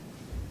blocked.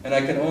 And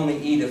I can only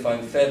eat if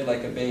I'm fed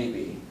like a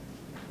baby.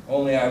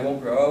 Only I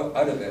won't grow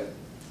out of it,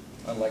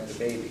 unlike the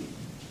baby.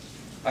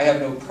 I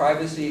have no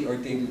privacy or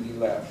dignity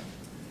left.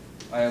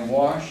 I am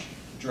washed,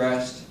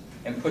 dressed,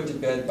 and put to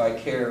bed by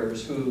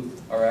carers who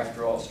are,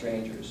 after all,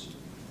 strangers.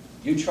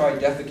 You try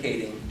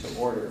defecating to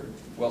order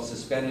while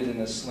suspended in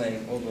a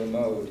sling over a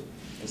mode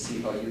and see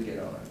how you get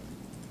on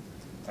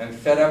it. I'm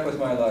fed up with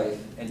my life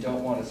and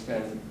don't want to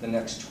spend the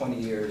next 20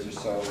 years or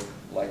so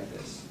like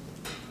this.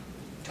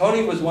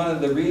 Tony was one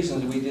of the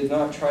reasons we did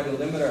not try to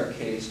limit our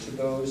case to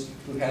those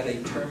who had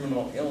a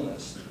terminal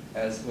illness,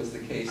 as was the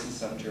case in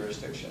some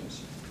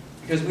jurisdictions.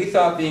 Because we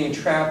thought being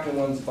trapped in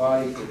one's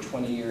body for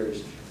 20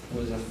 years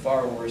was a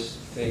far worse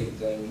fate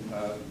than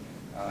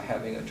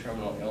having a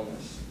terminal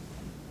illness.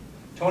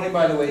 Tony,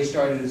 by the way,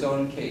 started his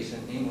own case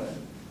in England,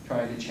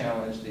 trying to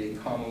challenge the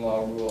common law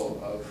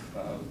rule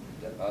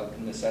of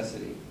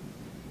necessity.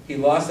 He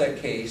lost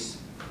that case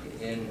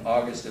in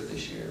August of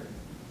this year.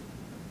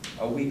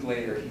 A week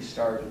later, he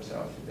starved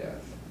himself to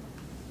death.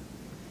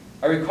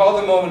 I recall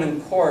the moment in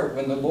court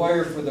when the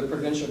lawyer for the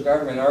provincial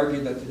government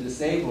argued that the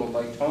disabled,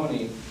 like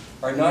Tony,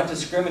 are not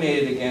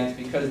discriminated against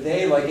because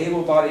they, like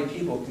able-bodied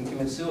people, can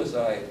commit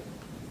suicide.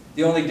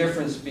 The only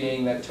difference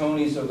being that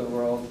Tonys of the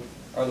world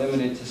are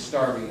limited to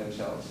starving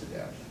themselves to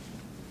death.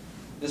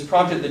 This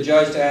prompted the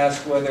judge to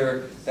ask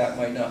whether that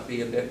might not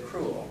be a bit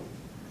cruel.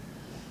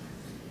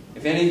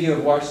 If any of you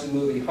have watched the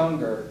movie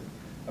Hunger,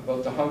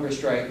 about the hunger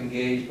strike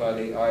engaged by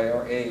the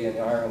IRA in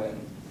Ireland,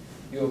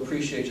 you'll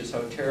appreciate just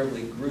how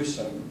terribly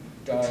gruesome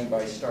dying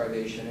by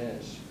starvation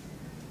is.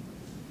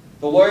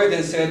 The lawyer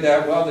then said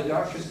that, well, the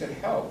doctors could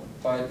help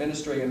by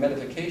administering a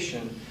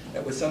medication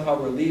that would somehow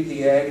relieve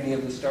the agony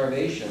of the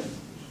starvation,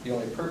 the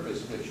only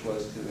purpose of which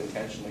was to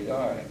intentionally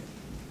die.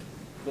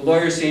 The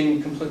lawyer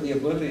seemed completely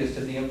oblivious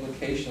to the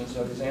implications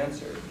of his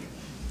answer.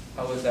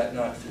 How was that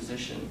not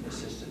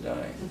physician-assisted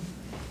dying?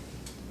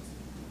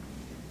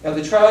 Now,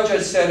 the trial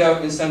judge set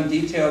out in some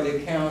detail the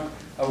account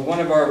of one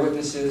of our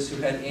witnesses who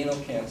had anal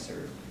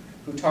cancer,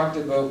 who talked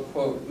about,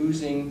 quote,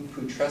 oozing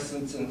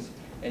putrescence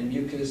and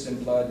mucus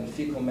and blood and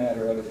fecal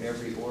matter out of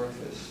every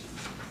orifice.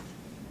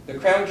 The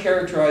Crown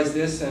characterized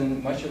this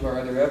and much of our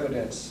other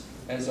evidence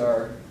as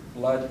our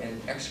blood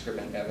and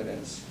excrement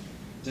evidence,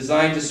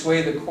 designed to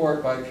sway the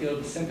court by appeal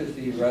to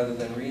sympathy rather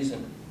than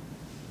reason.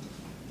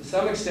 To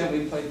some extent,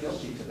 we pled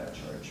guilty to that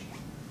charge.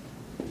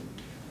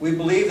 We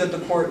believed that the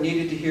court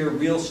needed to hear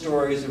real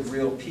stories of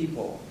real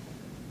people,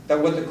 that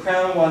what the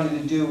Crown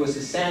wanted to do was to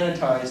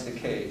sanitize the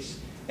case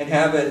and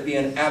have it be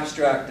an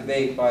abstract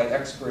debate by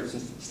experts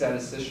and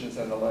statisticians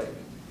and the like.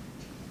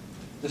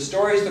 The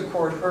stories the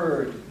court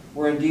heard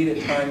were indeed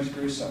at times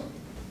gruesome,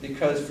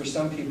 because for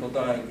some people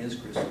dying is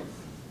gruesome.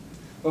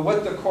 But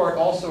what the court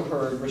also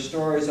heard were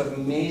stories of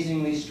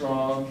amazingly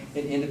strong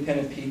and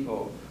independent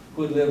people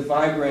who had lived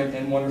vibrant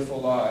and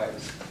wonderful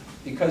lives.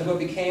 Because what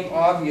became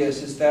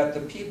obvious is that the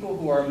people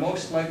who are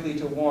most likely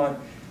to want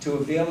to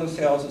avail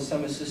themselves of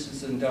some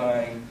assistance in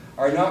dying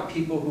are not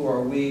people who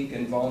are weak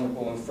and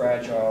vulnerable and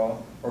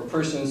fragile, or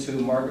persons who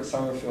Margaret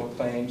Somerville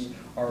claims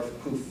are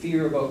who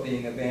fear about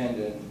being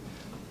abandoned,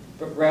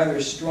 but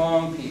rather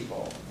strong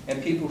people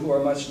and people who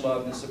are much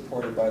loved and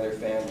supported by their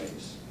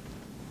families.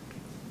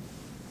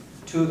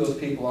 Two of those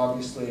people,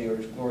 obviously, are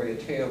Gloria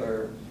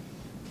Taylor,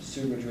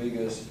 Sue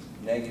Rodriguez,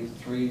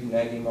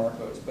 Nagy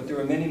Marcos, but there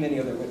were many, many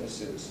other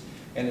witnesses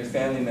and their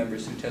family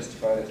members who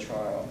testified at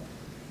trial.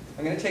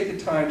 I'm going to take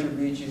the time to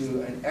read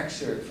you an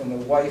excerpt from the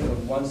wife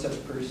of one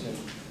such person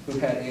who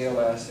had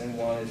ALS and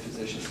wanted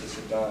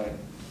physician-assisted dying.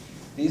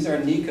 These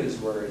are Nika's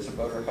words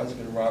about her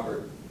husband,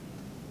 Robert.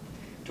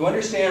 To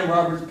understand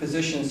Robert's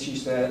position, she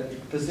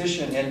said,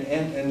 position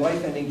and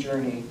life-ending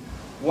journey,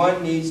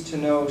 one needs to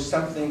know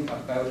something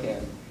about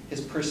him,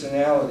 his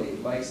personality,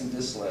 likes and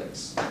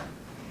dislikes.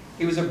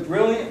 He was a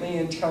brilliantly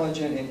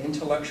intelligent and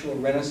intellectual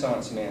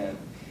Renaissance man,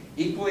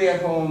 equally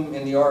at home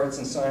in the arts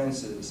and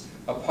sciences,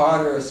 a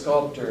potter, a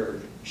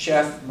sculptor,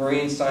 chef,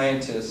 marine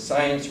scientist,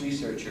 science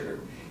researcher.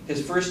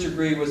 His first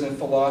degree was in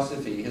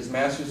philosophy, his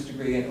master's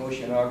degree in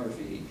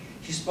oceanography.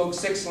 He spoke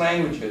 6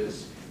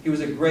 languages. He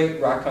was a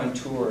great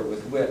raconteur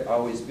with wit,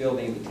 always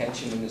building the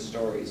tension in his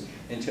stories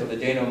until the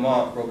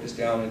denouement broke us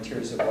down in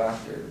tears of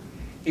laughter.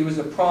 He was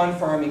a prawn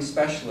farming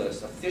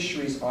specialist, a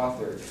fisheries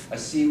author, a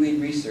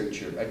seaweed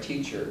researcher, a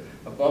teacher,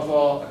 above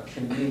all, a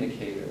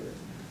communicator,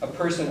 a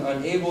person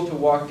unable to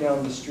walk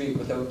down the street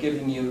without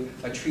giving you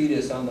a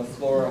treatise on the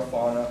flora,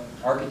 fauna,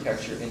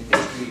 architecture, and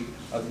history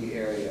of the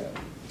area.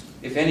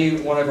 If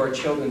any one of our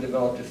children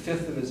developed a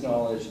fifth of his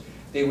knowledge,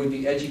 they would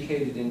be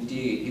educated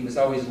indeed. He was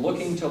always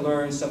looking to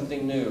learn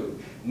something new,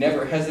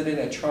 never hesitant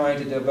at trying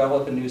to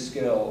develop a new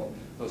skill,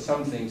 though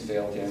some things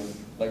failed him,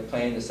 like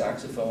playing the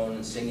saxophone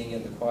and singing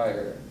in the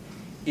choir.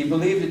 He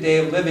believed a day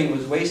of living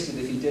was wasted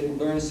if he didn't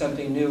learn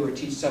something new or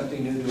teach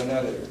something new to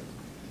another.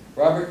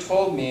 Robert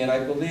told me, and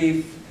I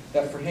believe,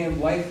 that for him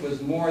life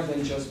was more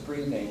than just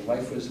breathing.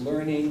 Life was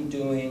learning,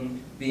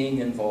 doing, being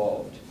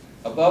involved.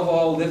 Above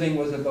all, living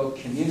was about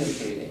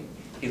communicating.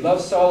 He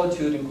loved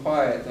solitude and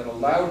quiet that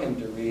allowed him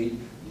to read,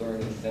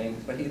 learn, and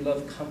think, but he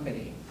loved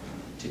company,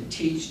 to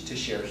teach, to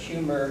share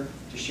humor,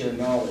 to share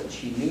knowledge.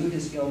 He knew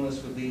his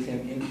illness would leave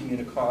him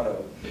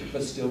incommunicado,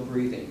 but still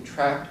breathing,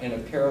 trapped in a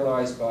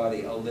paralyzed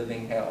body, a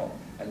living hell,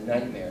 a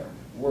nightmare.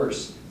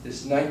 Worse,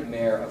 this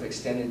nightmare of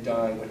extended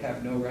dying would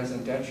have no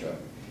raison d'etre.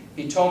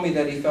 He told me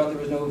that he felt there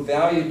was no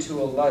value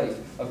to a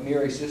life of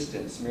mere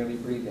existence, merely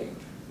breathing.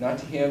 not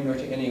to him nor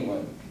to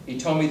anyone. He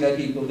told me that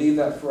he believed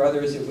that for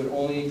others it would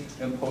only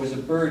impose a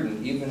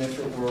burden, even if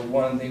it were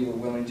one they were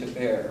willing to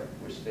bear,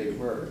 which they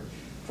were.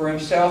 For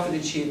himself, it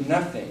achieved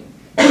nothing.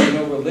 He had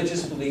no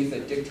religious belief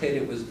that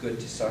dictated it was good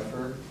to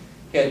suffer.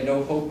 He had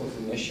no hope of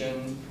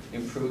remission,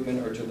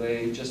 improvement, or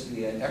delay, just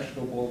the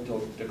inexorable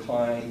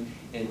decline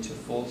into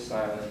full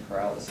silent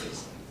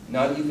paralysis.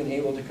 Not even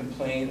able to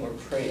complain or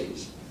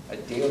praise. A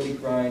daily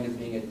grind of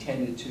being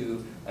attended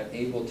to,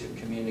 unable to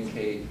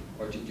communicate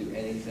or to do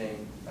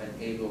anything,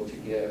 unable to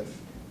give.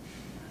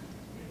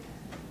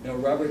 Now,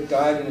 Robert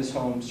died in his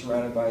home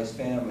surrounded by his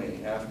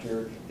family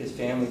after his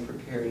family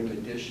prepared him a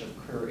dish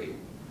of curry.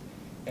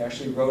 He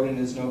actually wrote in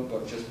his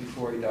notebook just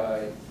before he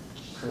died,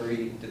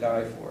 "Curry to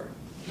die for."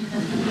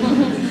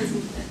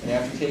 And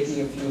after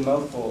taking a few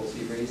mouthfuls,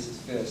 he raised his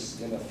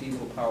fist in a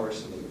feeble power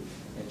salute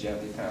and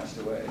gently passed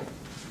away.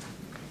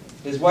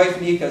 His wife,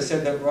 Nika,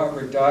 said that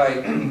Robert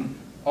died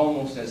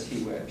almost as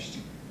he wished.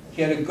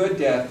 He had a good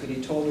death, but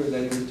he told her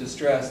that he was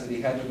distressed that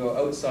he had to go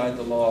outside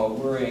the law,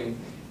 worrying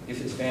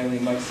if his family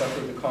might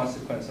suffer the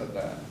consequence of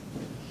that.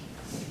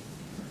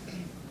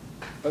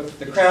 But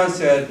the Crown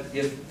said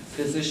if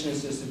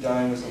physician-assisted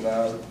dying was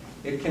allowed,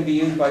 it can be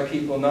used by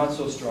people not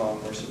so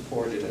strong or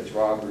supported as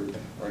Robert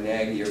or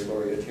Nagy or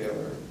Gloria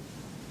Taylor.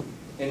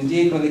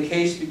 Indeed, when the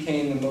case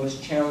became the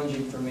most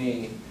challenging for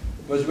me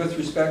was with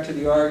respect to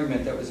the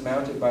argument that was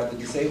mounted by the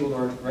disabled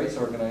rights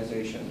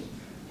organizations,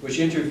 which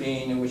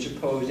intervened and which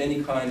opposed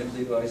any kind of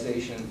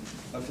legalization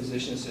of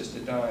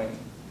physician-assisted dying.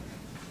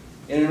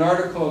 In an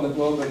article in the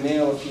Globe and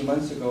Mail a few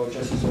months ago,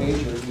 Justice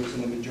Major, who was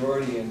in the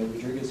majority in the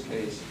Rodriguez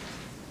case,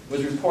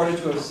 was reported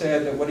to have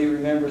said that what he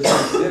remembers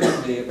most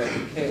vividly about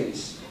the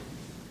case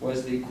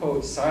was the,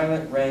 quote,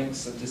 silent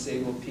ranks of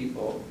disabled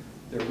people,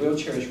 their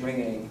wheelchairs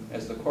ringing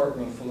as the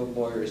courtroom full of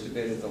lawyers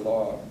debated the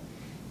law.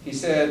 He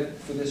said,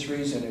 for this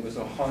reason, it was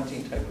a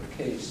haunting type of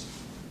case.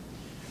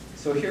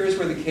 So here's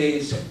where the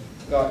case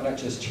got not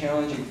just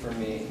challenging for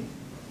me,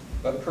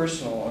 but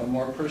personal, and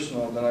more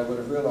personal than I would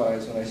have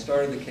realized when I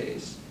started the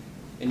case,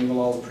 and you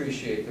will all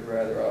appreciate the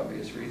rather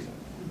obvious reason.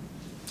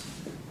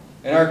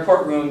 In our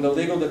courtroom, the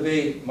legal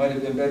debate might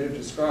have been better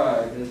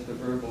described as the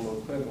verbal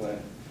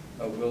equivalent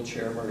of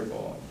wheelchair murder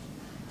ball.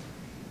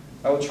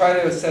 I will try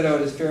to set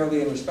out as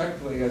fairly and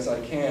respectfully as I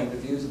can the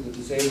views of the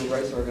disabled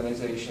rights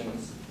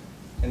organizations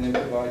and then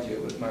provide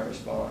you with my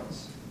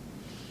response.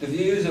 The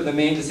views of the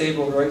main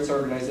disabled rights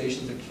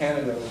organizations of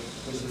Canada,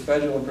 which the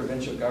federal and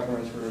provincial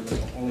governments were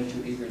only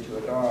too eager to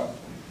adopt,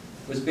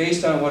 was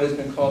based on what has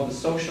been called the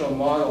social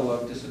model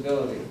of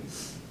disability.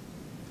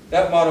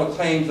 That model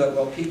claims that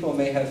while people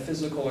may have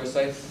physical or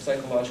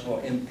psychological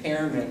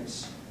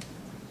impairments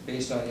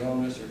based on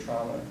illness or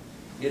trauma,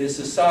 it is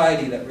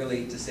society that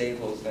really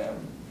disables them.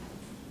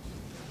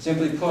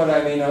 Simply put,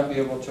 I may not be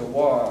able to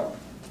walk.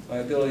 My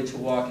ability to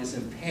walk is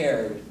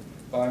impaired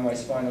by my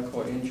spinal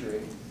cord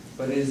injury,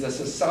 but it is a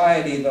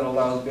society that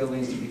allows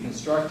buildings to be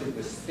constructed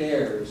with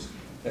stairs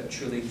that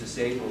truly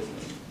disables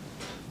me.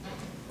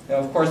 Now,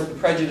 of course, the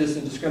prejudice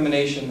and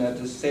discrimination that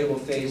the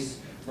disabled face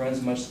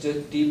runs much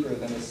deeper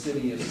than a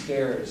city of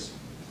stairs.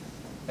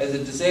 As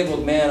a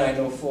disabled man, I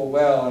know full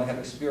well and have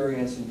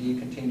experienced, indeed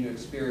continue to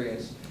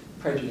experience,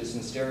 prejudice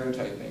and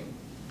stereotyping.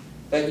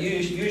 That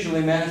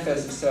usually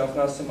manifests itself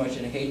not so much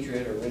in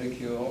hatred or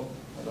ridicule,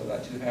 although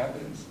that too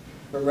happens,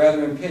 but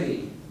rather in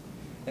pity.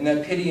 And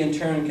that pity in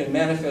turn can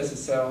manifest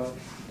itself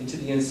into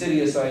the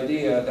insidious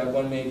idea that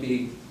one may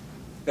be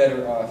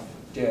better off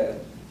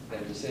dead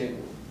than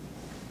disabled.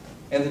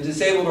 And the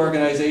disabled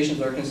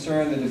organizations are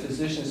concerned that if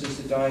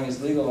physician-assisted dying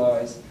is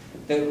legalized,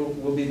 that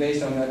it will be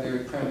based on that very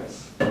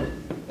premise.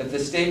 That the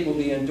state will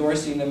be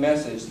endorsing the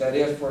message that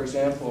if, for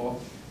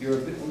example, your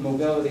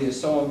mobility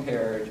is so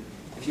impaired,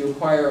 if you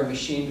acquire a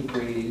machine to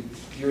breathe,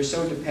 if you're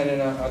so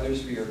dependent on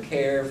others for your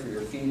care, for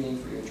your feeding,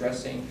 for your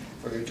dressing,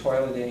 for your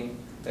toileting,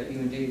 that you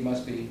indeed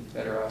must be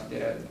better off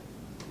dead.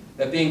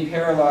 That being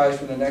paralyzed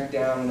from the neck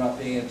down and not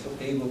being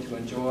able to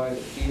enjoy the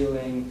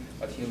feeling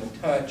of human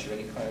touch or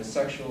any kind of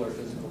sexual or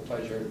physical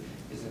pleasure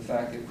is in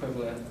fact the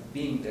equivalent of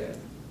being dead.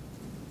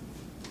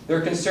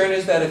 Their concern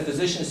is that if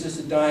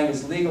physician-assisted dying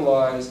is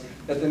legalized,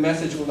 that the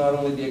message will not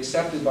only be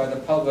accepted by the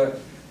public,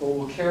 but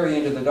will carry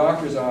into the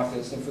doctor's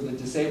office, and for the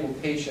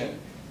disabled patient,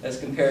 as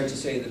compared to,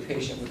 say, the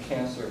patient with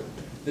cancer,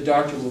 the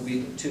doctor will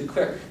be too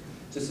quick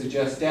to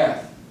suggest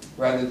death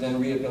rather than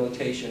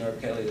rehabilitation or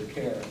palliative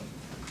care.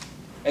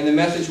 And the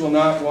message will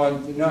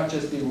not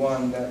just be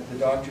one that the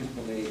doctors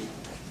believe,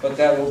 but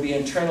that will be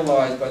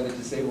internalized by the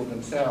disabled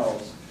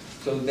themselves,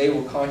 so that they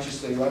will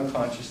consciously or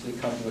unconsciously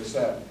come to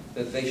accept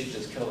that they should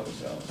just kill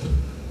themselves.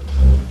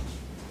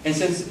 And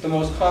since the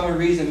most common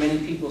reason many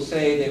people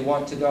say they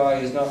want to die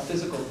is not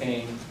physical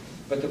pain,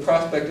 but the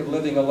prospect of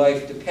living a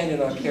life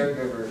dependent on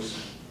caregivers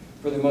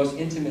for the most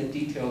intimate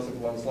details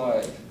of one's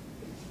life,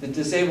 the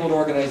disabled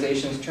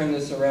organizations turn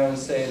this around and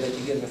say that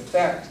to give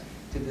effect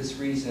to this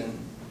reason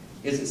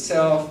is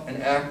itself an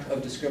act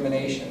of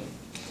discrimination.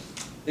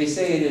 They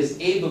say it is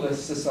ableist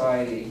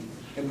society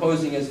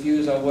imposing its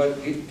views on what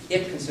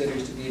it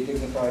considers to be a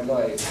dignified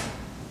life,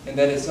 and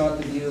that it's not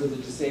the view of the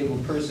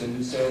disabled person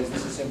who says,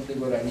 this is simply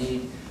what I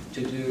need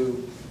to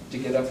do to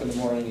get up in the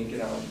morning and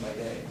get on with my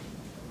day.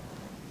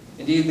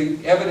 Indeed,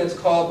 the evidence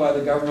called by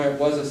the government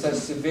was of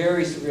such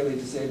very severely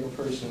disabled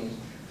persons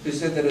who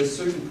said that at a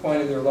certain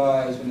point in their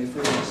lives when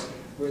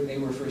they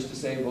were first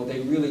disabled,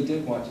 they really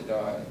did want to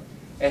die.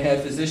 And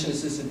had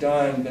physician-assisted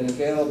dying been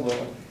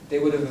available, they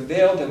would have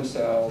availed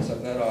themselves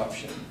of that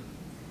option.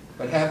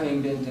 But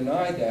having been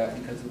denied that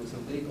because it was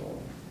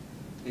illegal,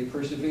 they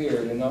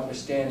persevered, and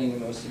notwithstanding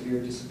the most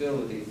severe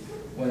disability,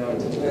 went on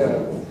to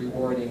live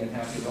rewarding and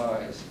happy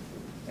lives,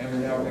 and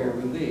were now very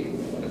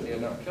relieved that they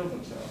had not killed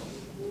themselves.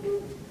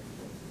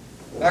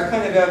 That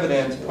kind of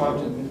evidence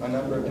prompted a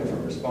number of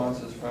different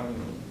responses from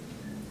them.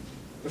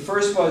 The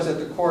first was that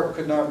the court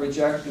could not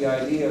reject the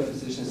idea of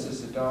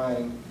physician-assisted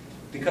dying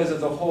because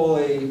of the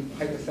wholly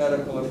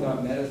hypothetical, if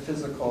not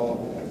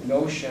metaphysical,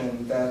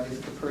 notion that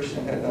if the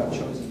person had not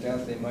chosen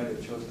death, they might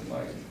have chosen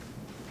life.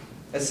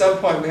 At some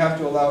point, we have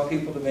to allow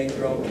people to make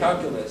their own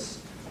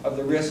calculus of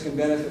the risk and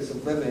benefits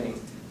of living,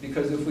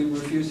 because if we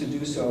refuse to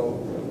do so,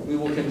 we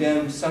will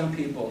condemn some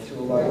people to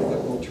a life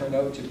that will turn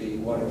out to be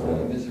one of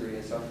only misery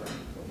and suffering.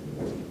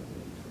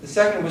 The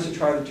second was to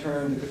try to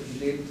turn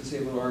the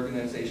disabled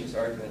organization's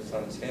arguments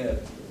on its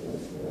head.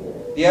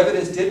 The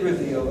evidence did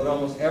reveal that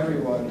almost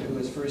everyone who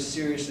was first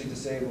seriously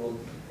disabled,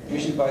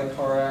 usually by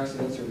car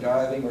accidents or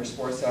diving or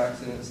sports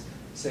accidents,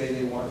 say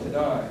they want to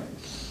die.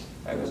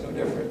 I was no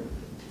different.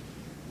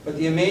 But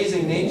the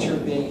amazing nature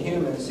of being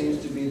human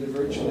seems to be the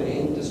virtually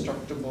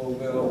indestructible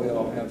will we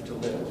all have to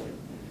live,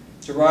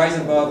 to rise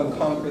above and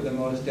conquer the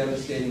most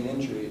devastating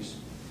injuries.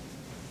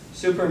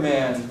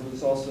 Superman, who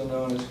was also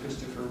known as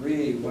Christopher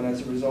Reeve, when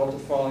as a result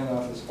of falling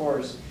off his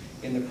horse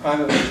in the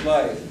prime of his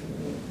life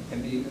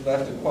and be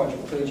left a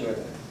quadriplegic,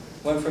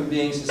 went from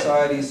being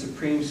society's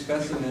supreme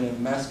specimen of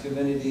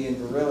masculinity and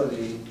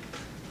virility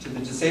to the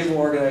disabled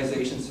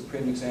organization's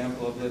supreme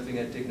example of living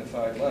a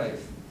dignified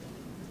life.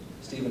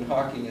 Stephen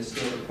Hawking is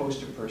still the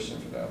poster person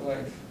for that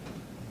life.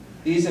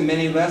 These and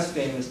many less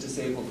famous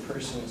disabled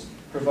persons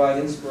provide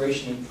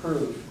inspiration and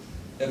proof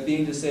that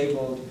being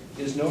disabled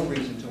is no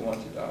reason to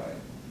want to die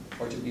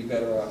or to be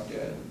better off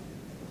dead.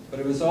 But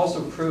it was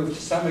also proof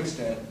to some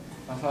extent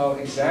of how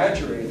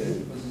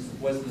exaggerated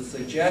was the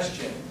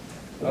suggestion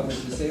of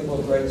the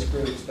disabled rights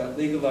groups that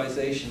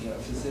legalization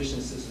of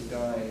physician-assisted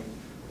dying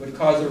would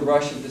cause a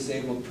rush of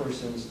disabled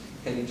persons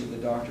heading to the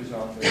doctor's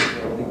office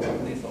for a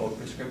lethal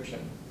prescription.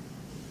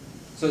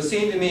 So it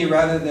seemed to me,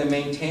 rather than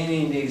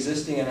maintaining the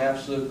existing and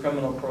absolute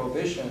criminal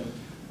prohibition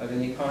of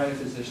any kind of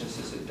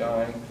physician-assisted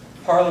dying,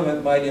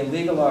 Parliament might, in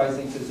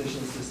legalizing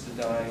physician-assisted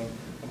dying,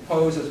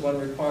 impose as one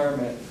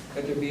requirement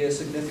that there be a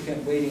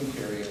significant waiting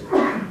period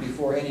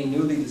before any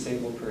newly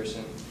disabled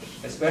person,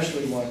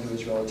 especially one who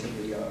is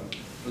relatively young,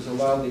 was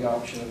allowed the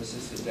option of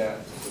assisted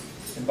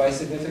death. And by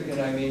significant,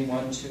 I mean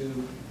 1,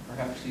 2,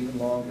 perhaps even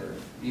longer,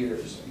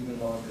 years, even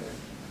longer,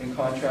 in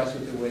contrast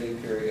with the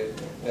waiting period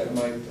that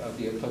might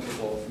be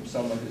applicable from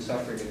someone who's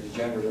suffering a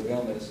degenerative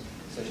illness,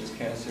 such as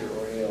cancer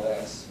or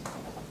ALS.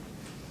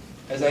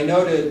 As I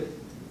noted,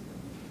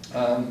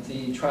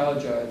 the trial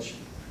judge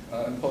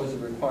imposed a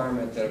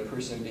requirement that a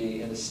person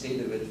be in a state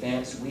of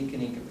advanced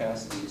weakening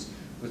capacities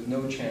with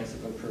no chance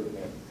of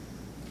improvement.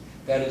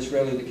 That is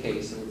rarely the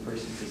case of a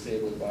person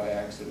disabled by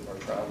accident or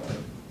trauma.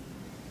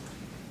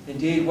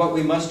 Indeed, what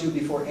we must do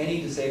before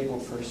any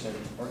disabled person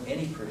or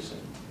any person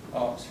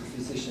opts for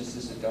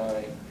physician-assisted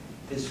dying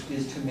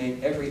is to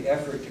make every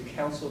effort to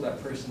counsel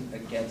that person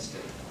against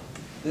it.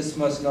 This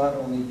must not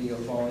only be a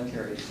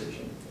voluntary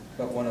decision,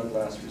 but one of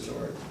last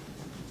resort.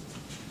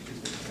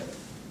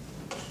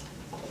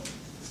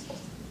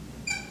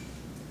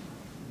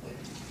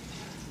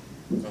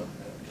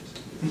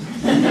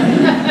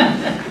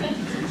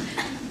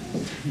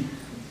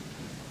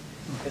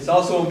 It's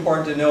also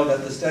important to know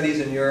that the studies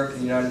in Europe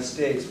and the United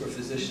States where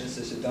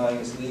physician-assisted dying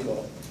is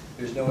legal,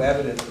 there's no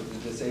evidence that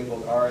the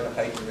disabled are at a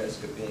heightened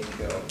risk of being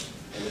killed,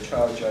 and the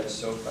trial judge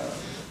so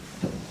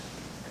found.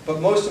 But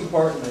most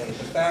importantly,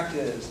 the fact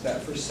is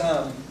that for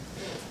some,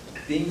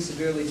 being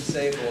severely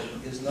disabled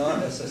is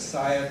not a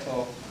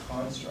societal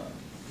construct,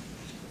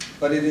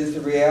 but it is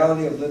the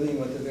reality of living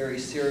with a very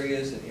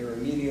serious and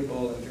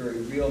irremediable and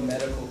very real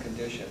medical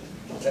condition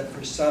that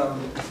for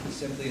some is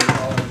simply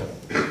intolerable.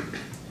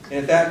 And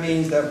if that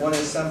means that one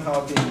is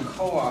somehow being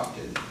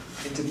co-opted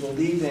into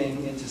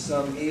believing into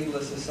some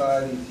ableist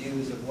society's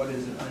views of what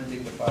is an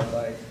undignified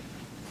life,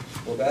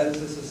 well, that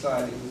is the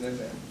society we live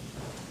in.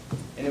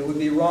 And it would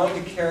be wrong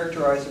to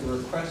characterize a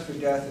request for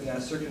death in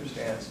that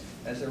circumstance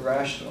as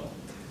irrational,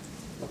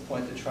 a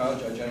point the trial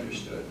judge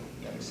understood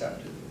and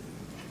accepted.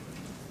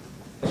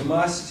 There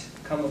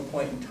must come a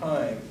point in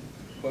time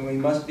when we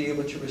must be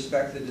able to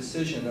respect the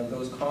decision of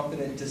those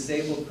competent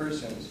disabled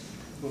persons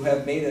who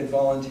have made a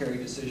voluntary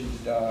decision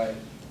to die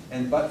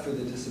and but for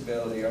the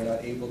disability are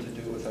not able to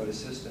do it without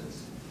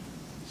assistance.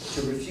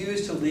 To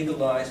refuse to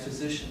legalize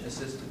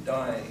physician-assisted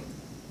dying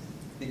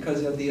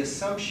because of the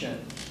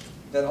assumption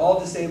that all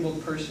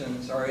disabled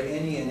persons are at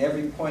any and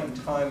every point in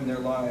time in their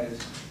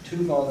lives too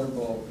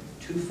vulnerable,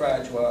 too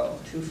fragile,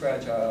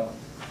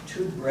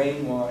 too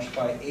brainwashed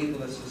by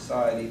ableist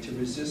society to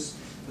resist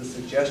the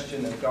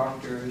suggestion of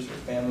doctors or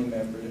family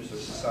members or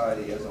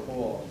society as a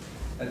whole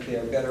that they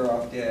are better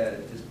off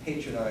dead is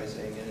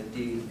patronizing and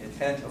indeed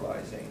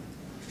infantilizing.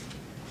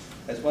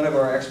 As one of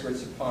our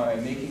experts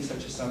opined, making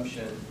such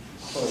assumption,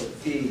 quote,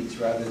 feeds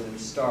rather than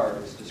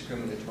starves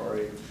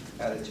discriminatory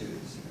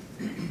attitudes.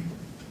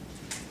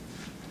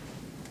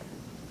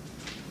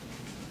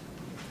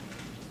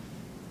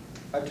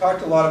 I've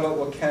talked a lot about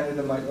what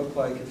Canada might look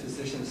like if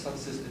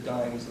physician-assisted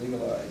dying was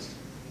legalized.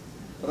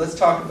 But let's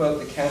talk about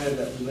the Canada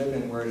that we live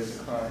in where it is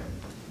a crime.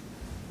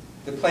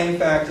 The plain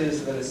fact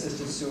is that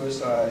assisted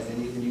suicide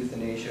and even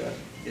euthanasia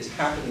is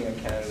happening in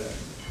Canada,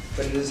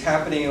 but it is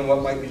happening in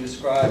what might be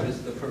described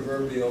as the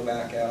proverbial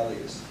back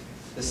alleys,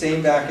 the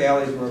same back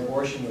alleys where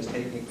abortion was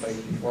taking place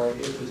before it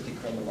was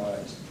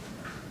decriminalized.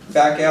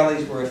 Back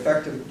alleys where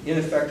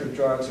ineffective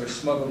drugs are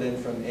smuggled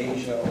in from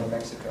Asia or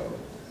Mexico,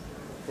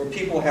 where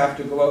people have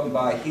to go out and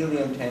buy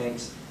helium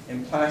tanks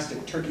and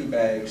plastic turkey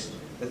bags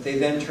that they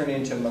then turn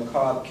into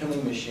macabre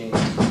killing machines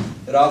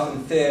that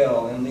often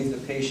fail and leave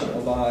the patient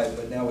alive,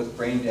 but now with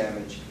brain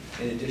damage,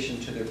 in addition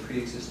to their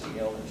pre-existing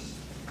illness.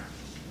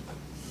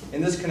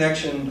 In this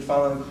connection, the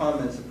following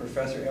comments of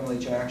Professor Emily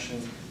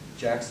Jackson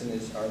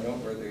are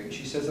noteworthy.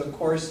 She says, of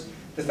course,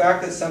 the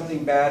fact that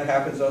something bad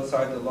happens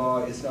outside the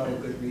law is not a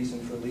good reason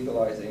for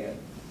legalizing it.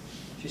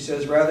 She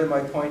says, rather,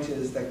 my point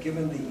is that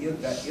given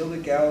that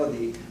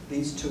illegality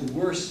leads to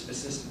worse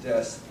assisted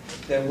deaths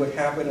than would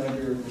happen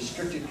under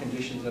restricted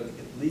conditions of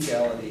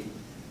legality,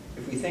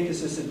 if we think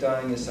assisted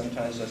dying is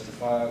sometimes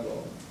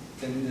justifiable,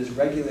 then it is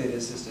regulated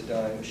assisted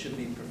dying which should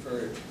be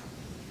preferred.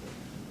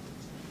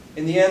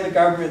 In the end, the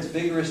government's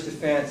vigorous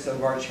defense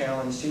of our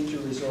challenge seems to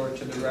resort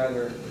to the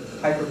rather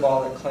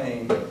hyperbolic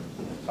claim,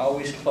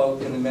 always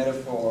cloaked in the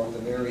metaphor of the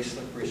very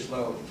slippery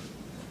slope,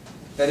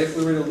 that if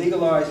we were to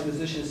legalize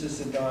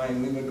physician-assisted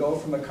dying, we would go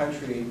from a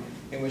country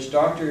in which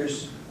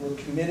doctors were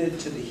committed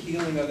to the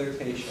healing of their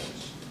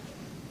patients,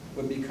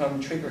 would become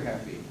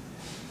trigger-happy,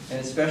 and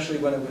especially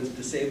when it was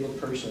disabled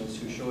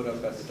persons who showed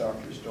up at the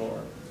doctor's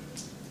door.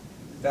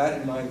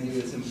 That, in my view,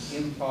 is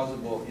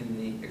implausible in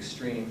the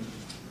extreme.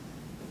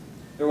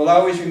 There will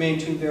always remain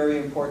two very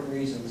important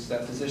reasons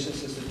that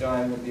physician-assisted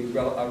dying will be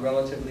a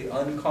relatively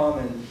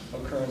uncommon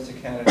occurrence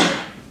in Canada,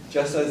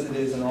 just as it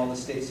is in all the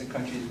states and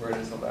countries where it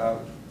is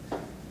allowed.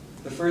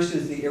 The first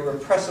is the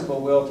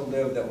irrepressible will to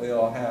live that we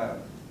all have.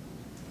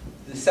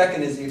 The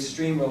second is the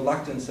extreme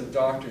reluctance of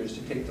doctors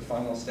to take the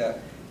final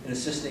step in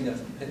assisting a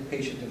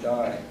patient to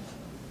die.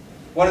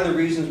 One of the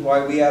reasons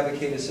why we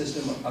advocate a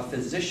system of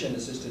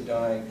physician-assisted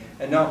dying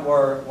and not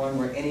one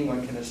where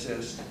anyone can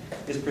assist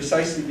is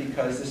precisely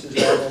because this is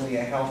not only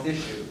a health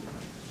issue,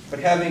 but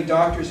having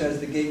doctors as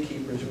the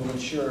gatekeepers will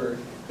ensure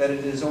that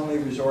it is only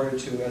resorted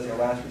to as a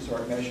last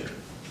resort measure.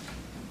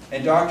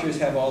 And doctors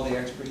have all the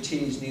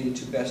expertise needed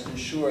to best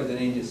ensure that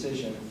any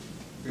decision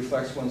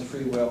reflects one's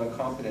free will and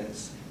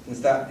competence, since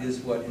that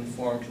is what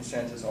informed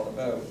consent is all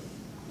about.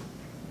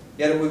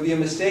 Yet it would be a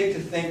mistake to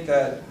think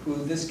that who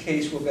this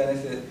case will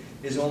benefit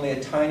is only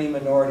a tiny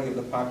minority of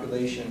the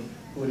population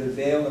who would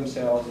avail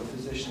themselves of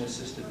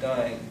physician-assisted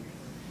dying.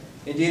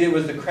 Indeed, it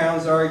was the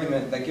Crown's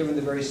argument that given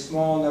the very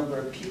small number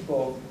of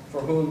people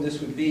for whom this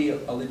would be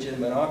a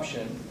legitimate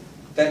option,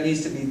 that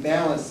needs to be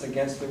balanced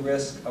against the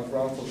risk of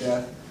wrongful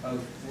death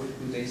of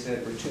who they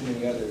said were too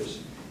many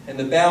others. And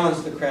the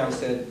balance, the Crown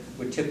said,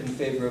 would tip in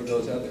favor of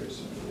those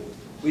others.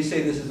 We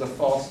say this is a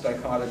false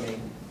dichotomy.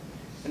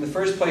 In the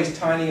first place,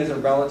 tiny is a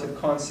relative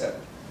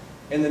concept.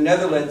 In the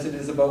Netherlands, it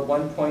is about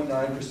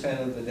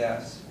 1.9% of the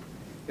deaths.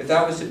 If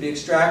that was to be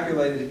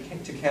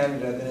extrapolated to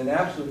Canada, then in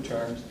absolute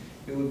terms,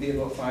 it would be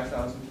about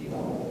 5,000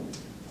 people.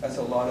 That's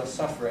a lot of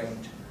suffering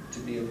to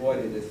be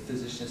avoided if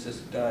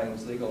physician-assisted dying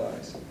was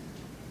legalized.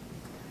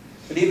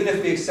 But even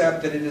if we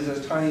accept that it is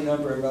a tiny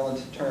number in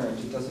relative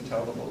terms, it doesn't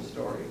tell the whole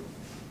story.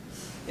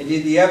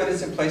 Indeed, the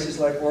evidence in places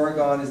like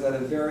Oregon is that a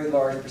very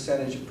large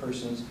percentage of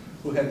persons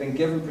who have been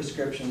given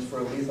prescriptions for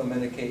a lethal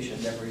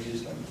medication never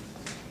use them.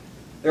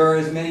 There are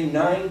as many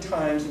 9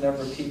 times the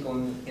number of people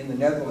in the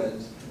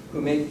Netherlands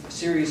who make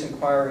serious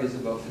inquiries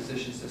about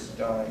physician-assisted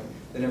dying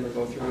that never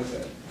go through with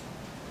it.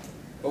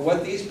 But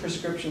what these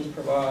prescriptions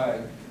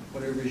provide,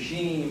 what a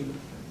regime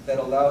that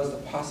allows the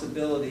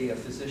possibility of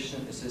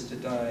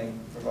physician-assisted dying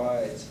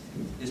provides,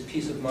 is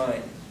peace of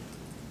mind.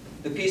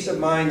 The peace of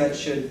mind that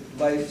should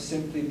life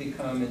simply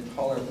become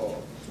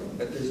intolerable,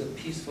 that there's a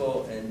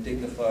peaceful and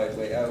dignified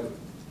way out.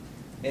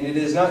 And it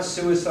is not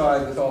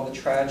suicide with all the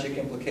tragic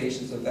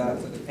implications of that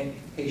for the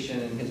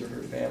patient and his or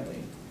her family,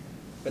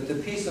 but the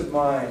peace of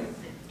mind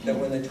that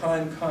when the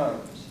time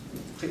comes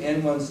to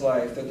end one's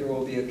life, that there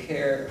will be a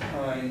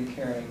kind,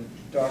 caring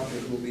doctor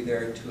who will be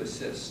there to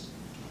assist.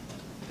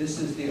 This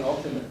is the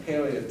ultimate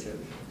palliative.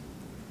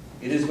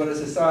 It is what a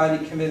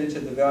society committed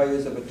to the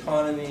values of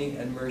autonomy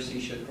and mercy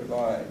should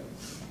provide.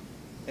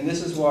 And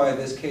this is why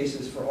this case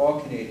is for all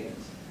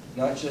Canadians,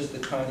 not just the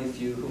tiny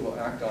few who will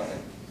act on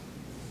it.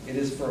 It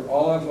is for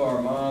all of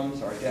our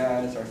moms, our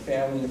dads, our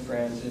family and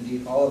friends,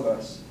 indeed all of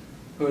us,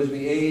 who as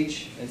we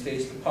age and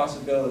face the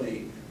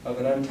possibility of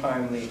an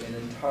untimely and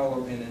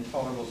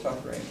intolerable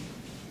suffering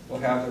will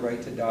have the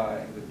right to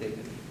die with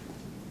dignity.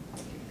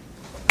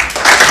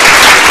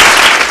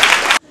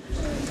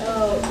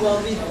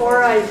 Well,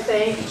 before I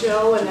thank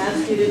Joe and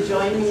ask you to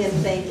join me in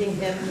thanking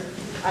him,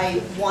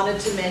 I wanted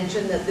to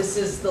mention that this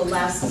is the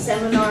last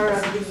seminar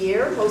of the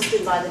year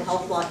hosted by the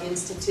Health Law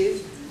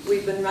Institute.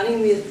 We've been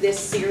running this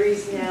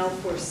series now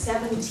for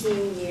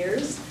 17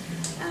 years,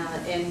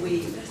 and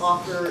we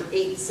offer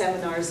 8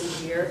 seminars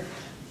a year.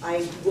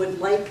 I would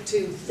like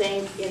to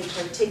thank in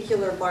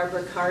particular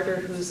Barbara Carter,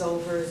 who's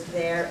over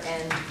there,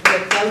 and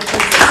without his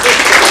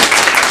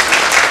assistance,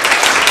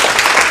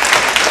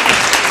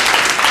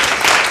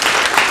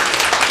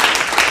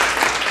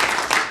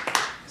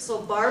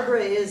 so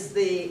Barbara is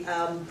the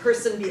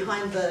person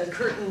behind the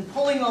curtain,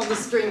 pulling all the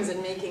strings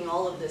and making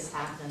all of this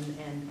happen,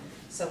 and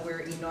so we're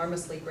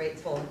enormously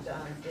grateful.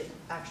 It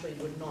actually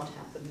would not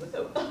happen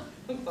without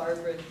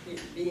Barbara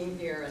being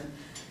here and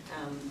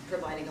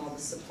providing all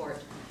the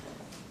support.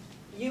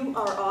 You,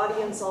 our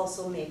audience,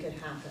 also make it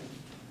happen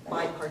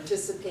by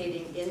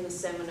participating in the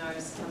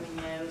seminars, coming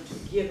out,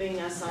 giving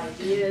us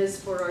ideas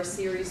for our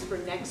series for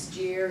next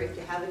year. If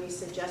you have any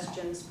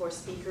suggestions for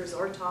speakers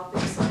or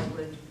topics, I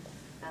would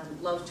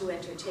love to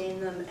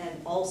entertain them.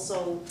 And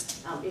also,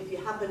 if you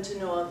happen to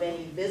know of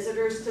any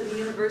visitors to the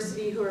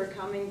university who are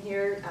coming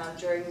here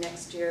during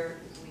next year,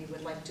 we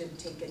would like to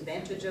take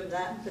advantage of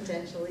that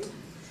potentially.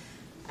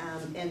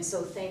 And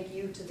so thank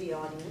you to the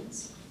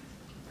audience.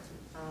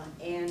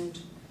 And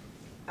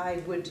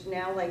I would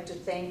now like to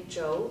thank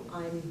Joe.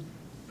 I'm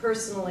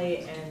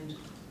personally, and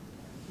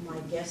my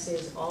guess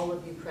is all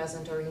of you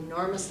present, are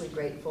enormously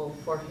grateful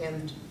for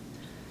him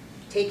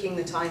taking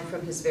the time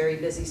from his very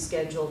busy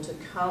schedule to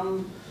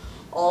come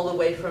all the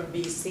way from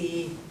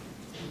BC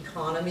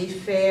Economy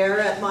Fair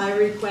at my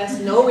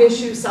request. No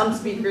issue. Some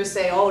speakers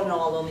say, oh no,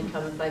 I'll only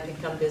come if I can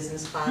come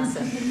business class.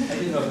 And I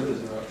didn't know there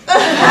was an option.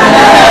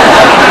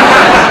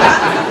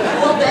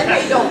 well, then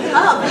they don't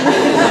come. We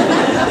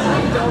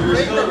don't You're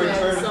bring still them a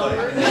return in flight.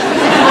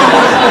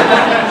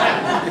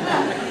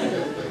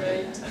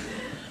 Right.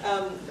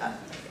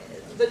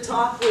 The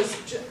talk was,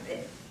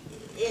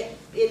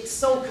 it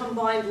so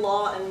combined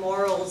law and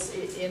morals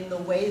in the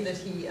way that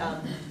he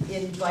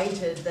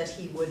invited that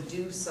he would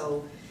do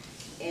so.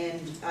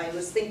 And I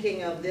was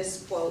thinking of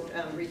this quote,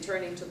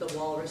 returning to the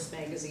Walrus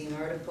magazine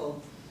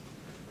article.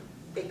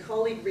 A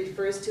colleague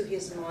refers to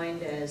his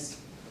mind as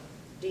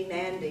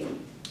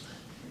demanding,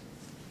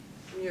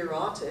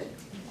 neurotic,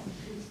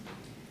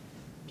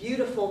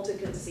 beautiful to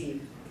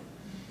conceive.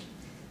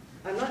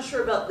 I'm not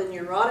sure about the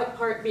neurotic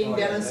part being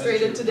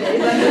demonstrated today,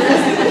 but the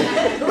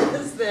rest of it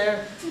was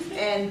there.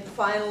 And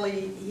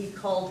finally, he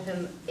called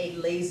him a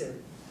laser.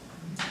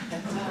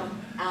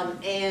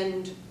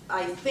 And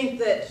I think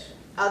that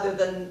other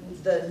than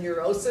the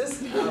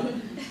neurosis,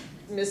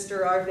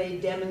 Mr.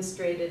 Arvay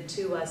demonstrated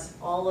to us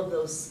all of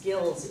those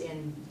skills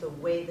in the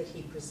way that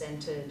he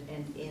presented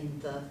and in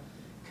the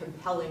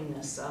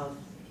compellingness of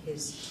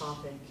his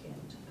topic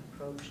and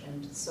approach.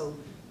 And so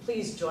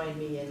please join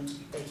me in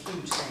a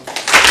huge thank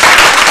you.